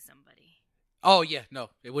offending somebody? Oh, yeah. No,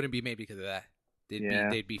 it wouldn't be made because of that. Yeah.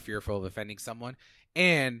 They'd be fearful of offending someone.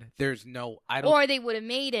 And there's no... Or they would have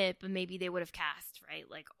made it, but maybe they would have cast, right?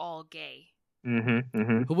 Like, all gay. Who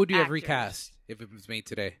would you have actors. recast if it was made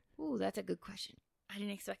today? Ooh, that's a good question. I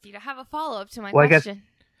didn't expect you to have a follow-up to my Well, I guess- question.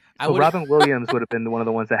 So Robin Williams would have been one of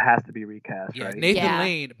the ones that has to be recast, Yeah, right? Nathan Yeah,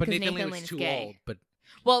 Lane. But 'cause Nathan Lane Nathan was Lane is too gay. old. But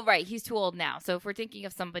Well, right, he's too old now. So if we're thinking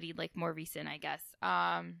of somebody, like, more recent, I guess.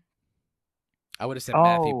 I would have said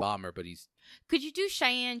Matthew Oh. Bomber, but he's... Could you do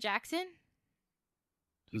Cheyenne Jackson?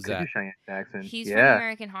 Who's Could that? do Cheyenne Jackson. He's from yeah.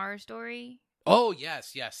 American Horror Story. Oh,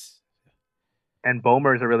 yes. And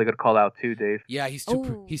Bomer is a really good call out too, Dave. Yeah, he's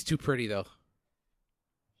Ooh. too pretty, though.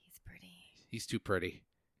 He's pretty. He's too pretty.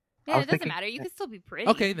 Yeah, was it doesn't thinking- matter. You can still be pretty.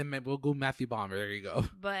 Okay, then we'll go Matthew Bomber. There you go.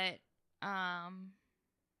 But,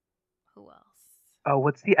 who else? Oh,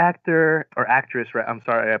 what's the actor or actress? Right, I'm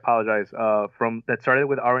sorry, I apologize. From that started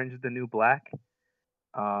with Orange is the New Black.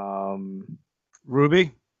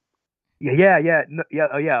 Ruby. Yeah. No, yeah.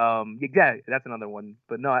 Oh, yeah. Yeah, that's another one.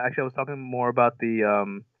 But no, actually, I was talking more about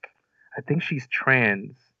the. I think she's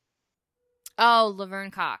trans. Oh,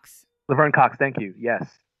 Laverne Cox. Laverne Cox. Thank you. Yes.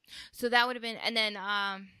 So that would have been, and then,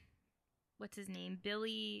 what's his name?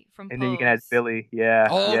 Billy from And then you can add Pose. Billy. Yeah.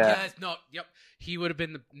 Oh, yeah. yes. No, yep. He would have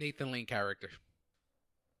been the Nathan Lane character.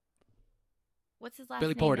 What's his last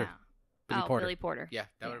Billy name Porter. now? Billy Oh, Porter. Billy Porter. Yeah,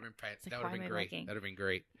 that would Yeah. have been It's like, that would why have am been I great. blanking? That would have been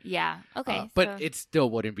great. Yeah. Okay. But so- it still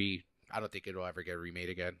wouldn't be. I don't think it'll ever get remade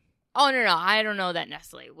again. Oh no, I don't know that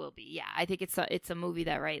necessarily will be. Yeah, I think it's a movie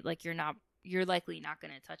that, right, like you're likely not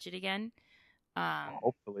going to touch it again.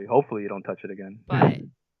 Hopefully you don't touch it again. But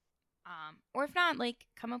or if not, like,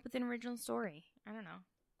 come up with an original story. I don't know.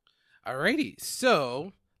 Alrighty,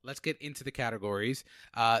 so let's get into the categories.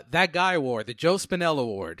 That Guy Award, the Joe Spinell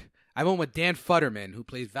Award. I went with Dan Futterman, who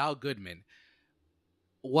plays Val Goodman.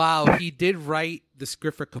 While he did write the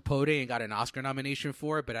script for Capote and got an Oscar nomination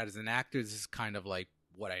for it, but as an actor, this is kind of like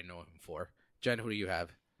what I know him for. Jen, who do you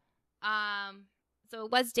have? So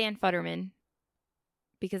it was Dan Futterman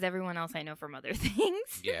because everyone else I know from other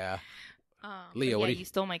things. Yeah, But Leo, what yeah, do you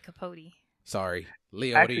stole my Capote. sorry.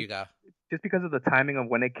 Leo, what do Actually- you got? Just because of the timing of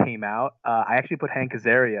when it came out, I actually put Hank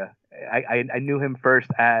Azaria. I knew him first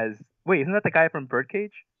as isn't that the guy from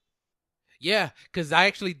Birdcage? Yeah, because I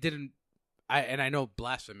actually didn't. I know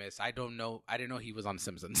Blasphemous. I didn't know he was on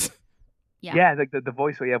Simpsons. Yeah. Yeah, like the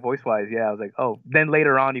voice. Yeah, voice wise. Yeah, I was like, oh. Then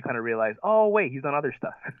later on, you kind of realize, oh wait, he's done other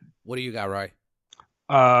stuff. What do you got, Roy?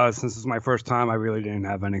 Since it's my first time, I really didn't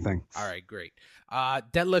have anything. All right, great.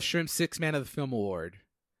 Detlef Shrimp, Sixth Man of the Film Award.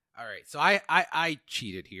 All right, so I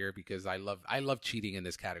cheated here because I love cheating in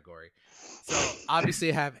this category. So obviously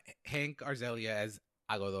I have Hank Azaria as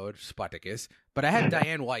Agador Spartacus, but I have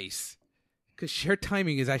Diane Weiss because her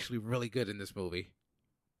timing is actually really good in this movie.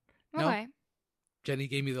 No? Okay. Jenny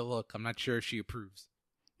gave me the look. I'm not sure if she approves.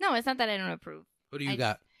 No, it's not that I don't approve. What do you I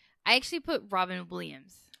got? I actually put Robin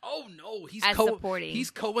Williams Oh no, he's as supporting. He's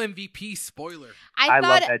co-MVP. Spoiler. I love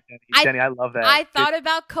thought that, Jenny. I- Jenny, I love that. I thought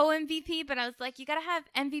about co-MVP, but I was like, you gotta have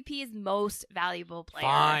MVP as most valuable player.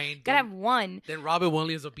 Fine. Gotta have one. Then Robin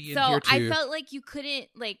Williams will be in So here too. I felt like you couldn't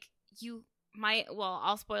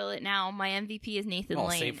I'll spoil it now. My MVP is Nathan Oh,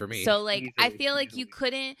 Lane. same for me. So like I Easily, feel like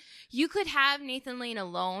easily. you could have Nathan Lane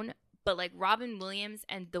alone, but like Robin Williams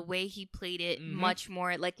and the way he played it Mhm. much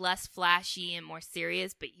more like less flashy and more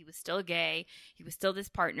serious, but he was still gay. He was still this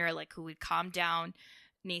partner like who would calm down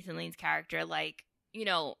Nathan Lane's character. Like,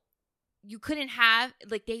 you couldn't have,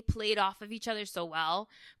 like, they played off of each other so well,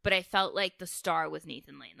 but I felt like the star was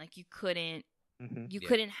Nathan Lane. Like, you couldn't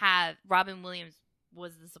have, Robin Williams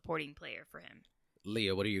was the supporting player for him.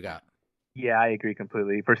 Leah, what do you got? Yeah, I agree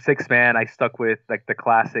completely. For Six Man, I stuck with like the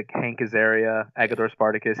classic Hank Azaria, Agador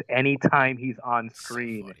Spartacus. Anytime he's on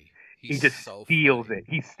screen, So he just steals it.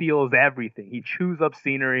 He steals everything. He chews up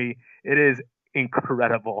scenery. It is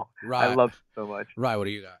incredible. Right. I love it so much. Right, what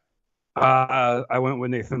do you got? I went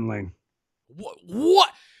with Nathan Lane. What?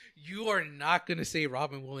 You are not going to say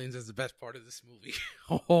Robin Williams is the best part of this movie.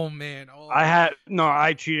 Oh, man. Oh.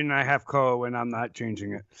 I cheated and I have Koa and I'm not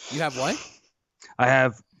changing it. You have what? I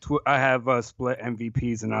have split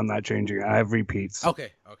MVPs and I'm not changing it. I have repeats.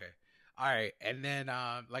 Okay. All right. And then,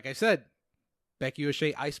 like I said, Becky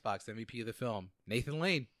O'Shea, Icebox, MVP of the film. Nathan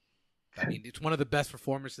Lane. I mean, it's one of the best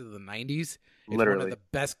performances of the 90s. It's Literally. one of the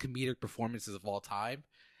best comedic performances of all time.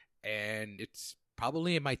 And it's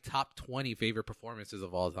probably in my top 20 favorite performances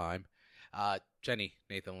of all time. Jenny,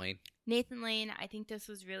 Nathan Lane. Nathan Lane, I think this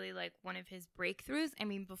was really like one of his breakthroughs. I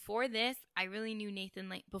mean, before this, I really knew Nathan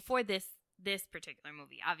Lane. Before this particular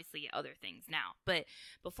movie, obviously other things now, but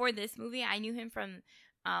before this movie, I knew him from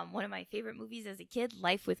one of my favorite movies as a kid,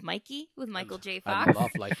 Life with Mikey, with Michael J. Fox. I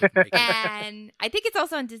love Life with Mikey. And I think it's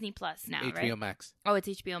also on Disney Plus now, HBO right? Max. Oh, it's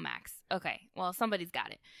HBO Max. Okay, well, somebody's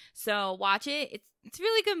got it. So watch it. It's a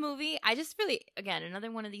really good movie. I just really, again,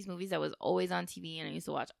 another one of these movies that was always on TV and I used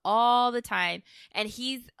to watch all the time. And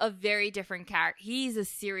he's a very different character. He's a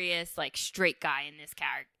serious, like, straight guy in this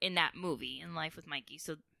character, in that movie, in Life with Mikey.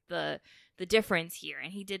 So the difference here,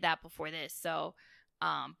 and he did that before this. So,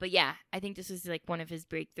 but yeah, I think this was like one of his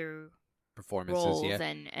breakthrough Performances, roles, yeah.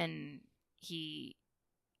 and he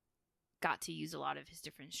got to use a lot of his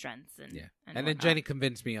different strengths. And then whatnot. Jenny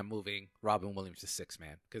convinced me I'm moving Robin Williams to Six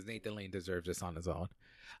Man because Nathan Lane deserves this on his own.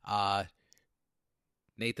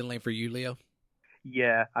 Nathan Lane for you, Leo.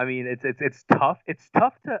 Yeah, I mean it's tough. It's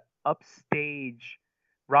tough to upstage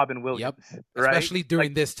Robin Williams, right? Especially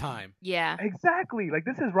during this time. Yeah, Exactly. Like,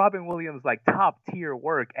 this is Robin Williams' like top tier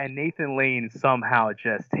work, and Nathan Lane somehow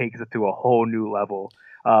just takes it to a whole new level.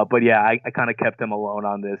 But yeah, I kind of kept him alone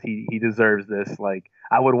on this. He deserves this. Like,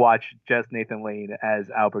 I would watch just Nathan Lane as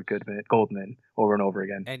Albert Goldman over and over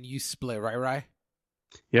again. And you split, right, Rye?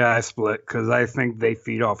 Yeah, I split because I think they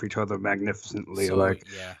feed off each other magnificently.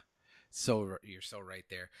 Yeah. So you're so right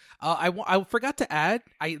there. I forgot to add.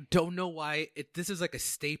 I don't know why this is like a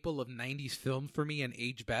staple of '90s film for me and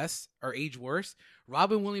age best or age worst.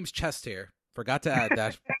 Robin Williams chest hair. Forgot to add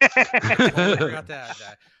that. Forgot to add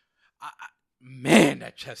that. Man,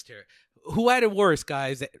 that chest hair. Who had it worse,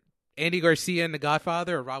 guys? Andy Garcia in The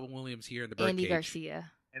Godfather or Robin Williams here in The Birdcage? Andy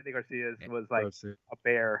Garcia. Andy Garcia was like a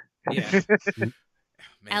bear. Yeah. Man.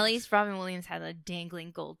 At least Robin Williams had a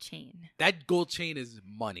dangling gold chain That gold chain is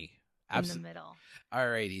money. in the middle.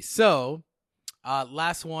 Alrighty. So,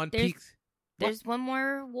 last one. There's one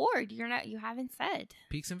more award you haven't said.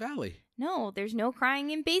 Peaks and Valley. No, there's no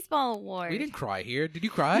crying in baseball award. We didn't cry here. Did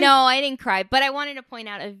you cry? No, I didn't cry, but I wanted to point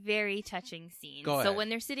out a very touching scene. Go So ahead. when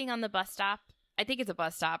they're sitting on the bus stop, I think it's a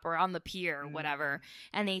bus stop or on the pier or whatever,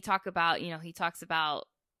 and they talk about, he talks about,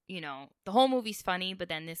 the whole movie's funny, but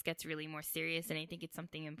then this gets really more serious, and I think it's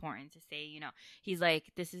something important to say. He's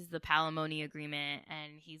like, this is the Palimony Agreement,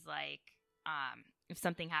 and he's like, if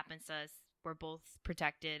something happens to us, we're both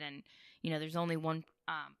protected, and there's only one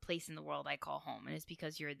place in the world I call home, and it's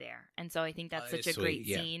because you're there. And so I think that's such a great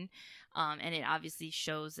scene, and it obviously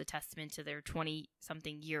shows a testament to their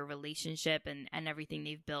 20-something year relationship and everything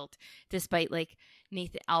they've built, despite like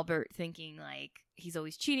Albert thinking like he's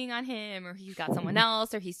always cheating on him, or he's got someone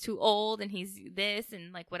else, or he's too old and he's this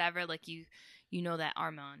and like whatever. Like you know that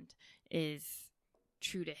Armand is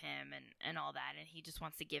true to him and all that, and he just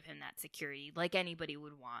wants to give him that security like anybody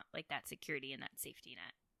would want, like that security and that safety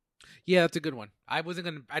net. Yeah, that's a good one. I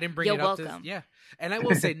didn't bring You're it up. welcome. Yeah. And I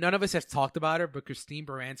will say, none of us have talked about her, but Christine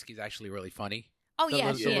Baranski is actually really funny. Oh,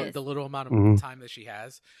 yeah, she is. The little amount of time that she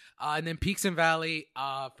has. And then Peaks and Valley.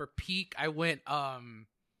 For Peak, I went, I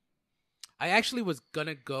actually was going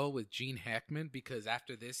to go with Gene Hackman because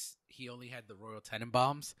after this, he only had the Royal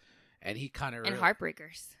Tenenbaums. And he kind of... And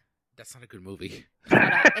Heartbreakers. That's not a good movie.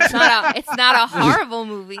 It's not a horrible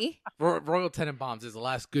movie. Royal Tenenbaums is the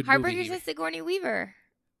last good movie. Heartbreakers is Sigourney Weaver.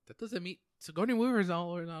 That doesn't mean Sigourney Weaver's not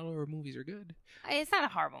all her movies are good. It's not a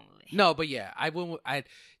horrible movie. No, but yeah,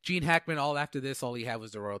 Gene Hackman. All after this, all he had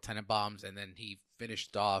was the Royal Tenenbaums, and then he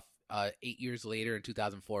finished off 8 years later in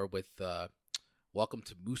 2004 with Welcome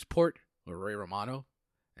to Mooseport with Ray Romano,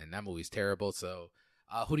 and that movie's terrible. So,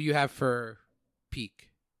 who do you have for Peak,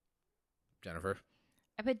 Jennifer?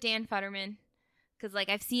 I put Dan Futterman Because, like,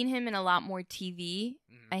 I've seen him in a lot more TV,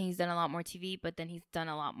 Mhm. and he's done a lot more TV, but then he's done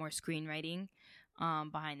a lot more screenwriting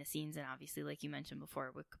behind the scenes, and obviously, like you mentioned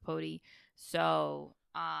before, with Capote. So,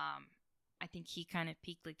 I think he kind of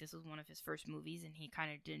peaked, like, this was one of his first movies, and he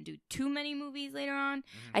kind of didn't do too many movies later on.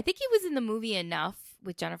 Mhm. I think he was in the movie Enough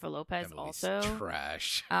with Jennifer Lopez That movie's also.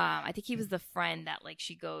 trash. I think he was the friend that, like,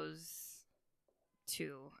 she goes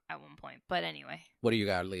to at one point. But anyway. What do you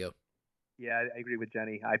got, Leo? Yeah, I agree with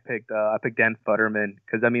Jenny. I picked Dan Futterman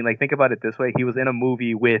because I mean, like, think about it this way: he was in a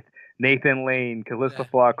movie with Nathan Lane, Calista Yeah.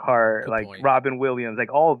 Flockhart, Good like point. Robin Williams,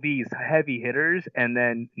 like all these heavy hitters, and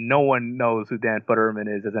then no one knows who Dan Futterman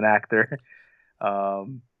is as an actor.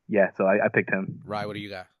 Yeah, so I picked him. Rye, what do you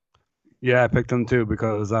got? Yeah, I picked him too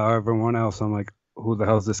because everyone else, I'm like, who the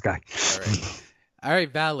hell's this guy? All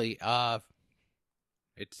right, Valley.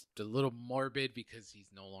 It's a little morbid because he's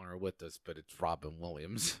no longer with us, but it's Robin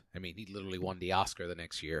Williams. I mean, he literally won the Oscar the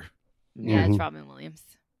next year. Yeah, it's Mhm. Robin Williams.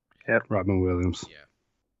 Robin Williams.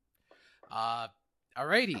 Yeah.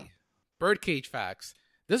 Alrighty. Birdcage facts.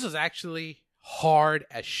 This was actually hard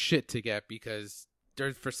as shit to get because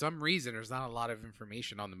there's, for some reason, there's not a lot of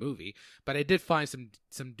information on the movie, but I did find some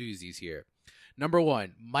doozies here. Number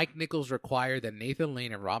one, Mike Nichols required that Nathan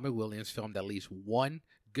Lane and Robin Williams filmed at least one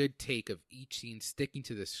good take of each scene sticking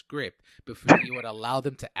to the script before he would allow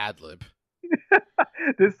them to ad-lib.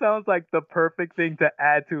 This sounds like the perfect thing to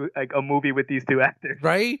add to like a movie with these two actors.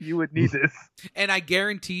 Right? You would need this. And I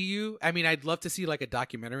guarantee you, I mean, I'd love to see like a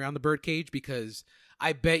documentary on the Birdcage because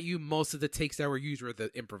I bet you most of the takes that were used were the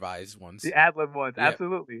improvised ones. The ad-lib ones, Yeah.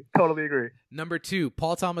 absolutely, totally agree. Number two,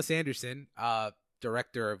 Paul Thomas Anderson,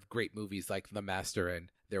 director of great movies like The Master and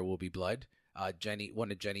There Will Be Blood.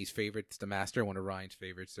 One of Jenny's favorites, The Master, one of Ryan's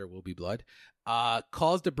favorites, There Will Be Blood.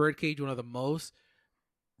 Calls The Birdcage one of the most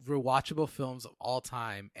rewatchable films of all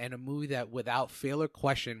time and a movie that without fail or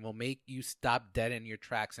question will make you stop dead in your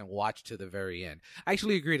tracks and watch to the very end. I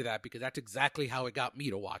actually agree to that because that's exactly how it got me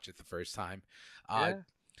to watch it the first time. Yeah.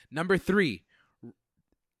 Number three,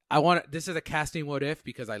 this is a casting what if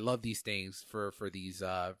because I love these things for these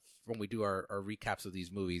when we do our recaps of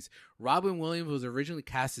these movies. Robin Williams was originally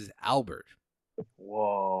cast as Albert,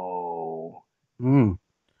 Whoa. Mm.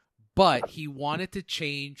 but he wanted to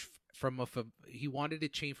change from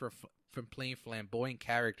playing flamboyant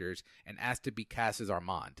characters and asked to be cast as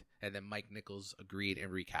Armand. And then Mike Nichols agreed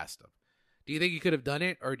and recast him. Do you think he could have done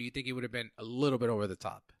it, or do you think he would have been a little bit over the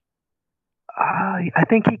top? I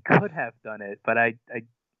think he could have done it, but I'd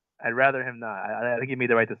rather him not. I think he made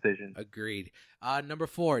the right decision. Agreed. Number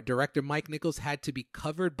four, director Mike Nichols had to be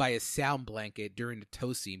covered by a sound blanket during the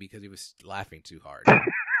toast scene because he was laughing too hard.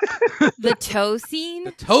 The toe scene?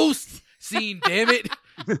 The toast scene, damn it.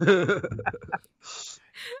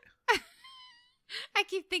 I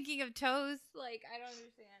keep thinking of toes. Like, I don't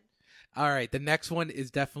understand. All right, the next one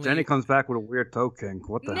is definitely Jenny comes back with a weird toe kink.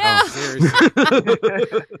 What the No. hell? Seriously.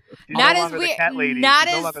 She's Not no as longer the weird- cat lady. not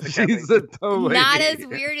She's no as- longer the cat She's lady. a toe lady. Not as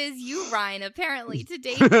weird as you, Ryan, apparently, to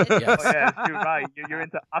David. Yes. Oh, yeah, you're right. You're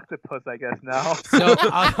into octopus, I guess, now.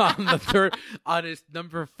 So on his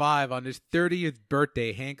number 5, on his 30th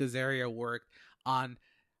birthday, Hank Azaria worked on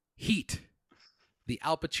Heat, the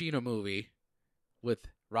Al Pacino movie with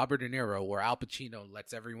Robert De Niro, where Al Pacino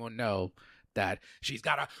lets everyone know that she's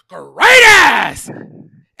got a great ass,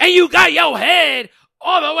 and you got your head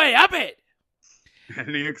all the way up it.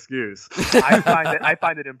 Any excuse. I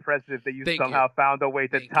find it impressive that you Thank somehow found a way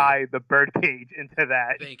to Thank tie the birdcage into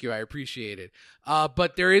that. Thank you, I appreciate it.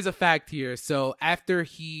 But there is a fact here. So after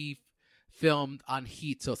he filmed on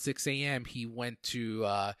Heat till 6 a.m., he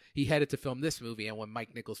headed to film this movie, and when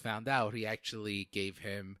Mike Nichols found out, he actually gave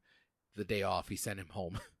him the day off. He sent him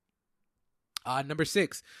home. Number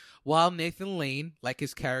 6, while Nathan Lane, like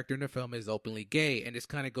his character in the film, is openly gay, and this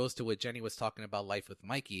kind of goes to what Jenny was talking about, Life with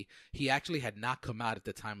Mikey, he actually had not come out at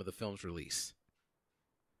the time of the film's release.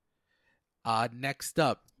 Next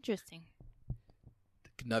up, Interesting.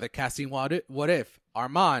 another casting what if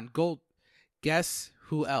Armand Gold. Guess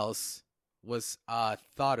who else was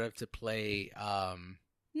thought of to play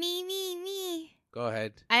Me. Go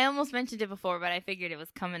ahead. I almost mentioned it before, but I figured it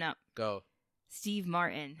was coming up. Go. Steve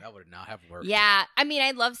Martin. That would not have worked. Yeah, I mean,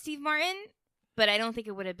 I love Steve Martin, but I don't think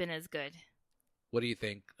it would have been as good. What do you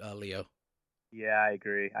think, Leo? Yeah, I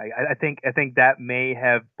agree. I think that may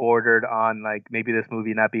have bordered on like maybe this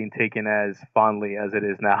movie not being taken as fondly as it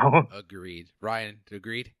is now. Agreed. Ryan,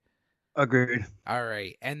 agreed? Agreed. All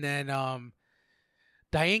right. And then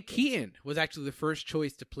Diane Keaton was actually the first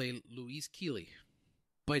choice to play Louise Keeley.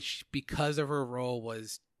 But because of her role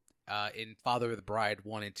was in Father of the Bride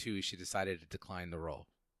 1 and 2, she decided to decline the role.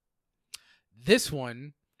 This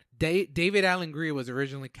one, David Alan Grier was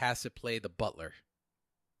originally cast to play the butler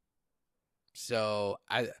So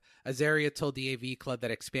Azaria told the AV Club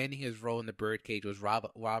that expanding his role in the Birdcage was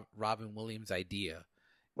Robin Williams' idea,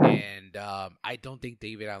 and I don't think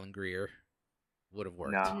David Alan Grier would have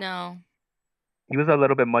worked. No. No. He was a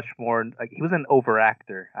little bit much more like he was an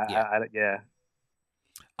overactor. Yeah.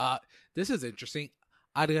 This is interesting.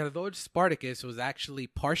 Agador Spartacus was actually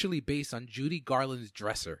partially based on Judy Garland's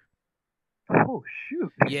Dresser. Oh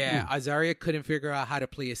shoot. Yeah, Azaria couldn't figure out how to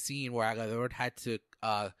play a scene where Agador had to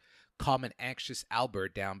calm an anxious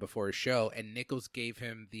Albert down before a show, and Nichols gave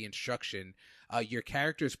him the instruction, your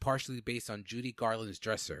character is partially based on Judy Garland's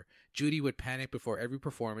Dresser. Judy would panic before every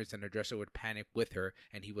performance, and the dresser would panic with her,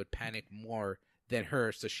 and he would panic more than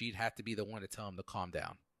her, so she'd have to be the one to tell him to calm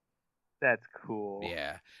down. That's cool.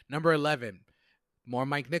 Yeah. Number 11, more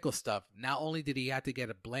Mike Nichols stuff. Not only did he have to get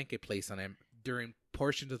a blanket placed on him, during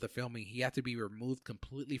portions of the filming, he had to be removed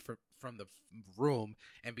completely from the room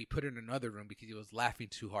and be put in another room because he was laughing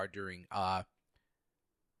too hard during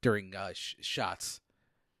shots.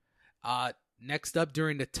 Next up,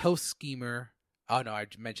 during the Toast Schemer. Oh no, I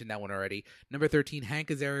mentioned that one already. Number 13, Hank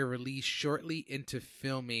Azaria released shortly into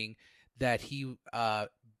filming that he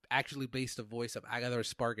actually based the voice of Agador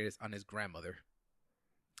Spartacus on his grandmother.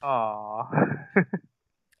 Aww.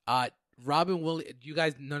 Robin Williams,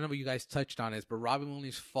 none of you guys touched on this, but Robin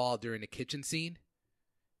Williams' fall during the kitchen scene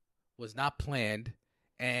was not planned,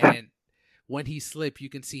 and when he slipped, you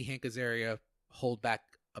can see Hank Azaria hold back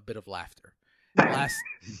a bit of laughter.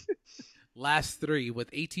 Last three,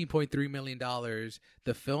 with $18.3 million,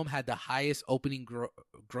 the film had the highest opening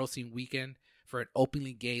grossing weekend for an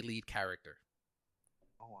openly gay lead character.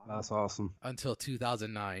 Oh, wow. That's awesome. Until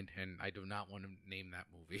 2009, and I do not want to name that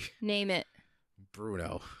movie. Name it.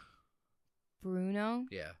 Bruno.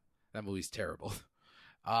 Yeah, that movie's terrible.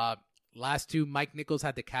 Last two, Mike Nichols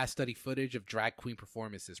had the cast study footage of drag queen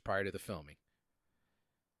performances prior to the filming.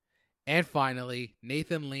 And finally,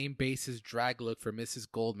 Nathan Lane based his drag look for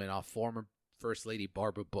Mrs. Goldman off former First Lady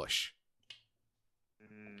Barbara Bush.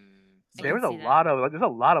 There's a lot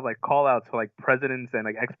of like call outs for like presidents and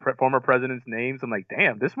like former presidents' names. I'm like,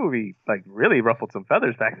 damn, this movie like really ruffled some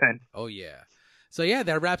feathers back then. Oh yeah. So yeah,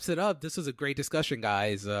 that wraps it up. This was a great discussion,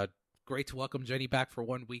 guys. Great to welcome Jenny back for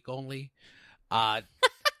 1 week only.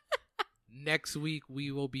 Next week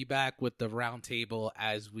we will be back with the roundtable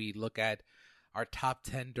as we look at our top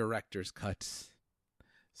 10 director's cuts.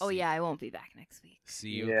 Oh yeah, I won't be back next week. See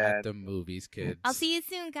you at the movies, kids. I'll see you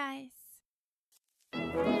soon, guys.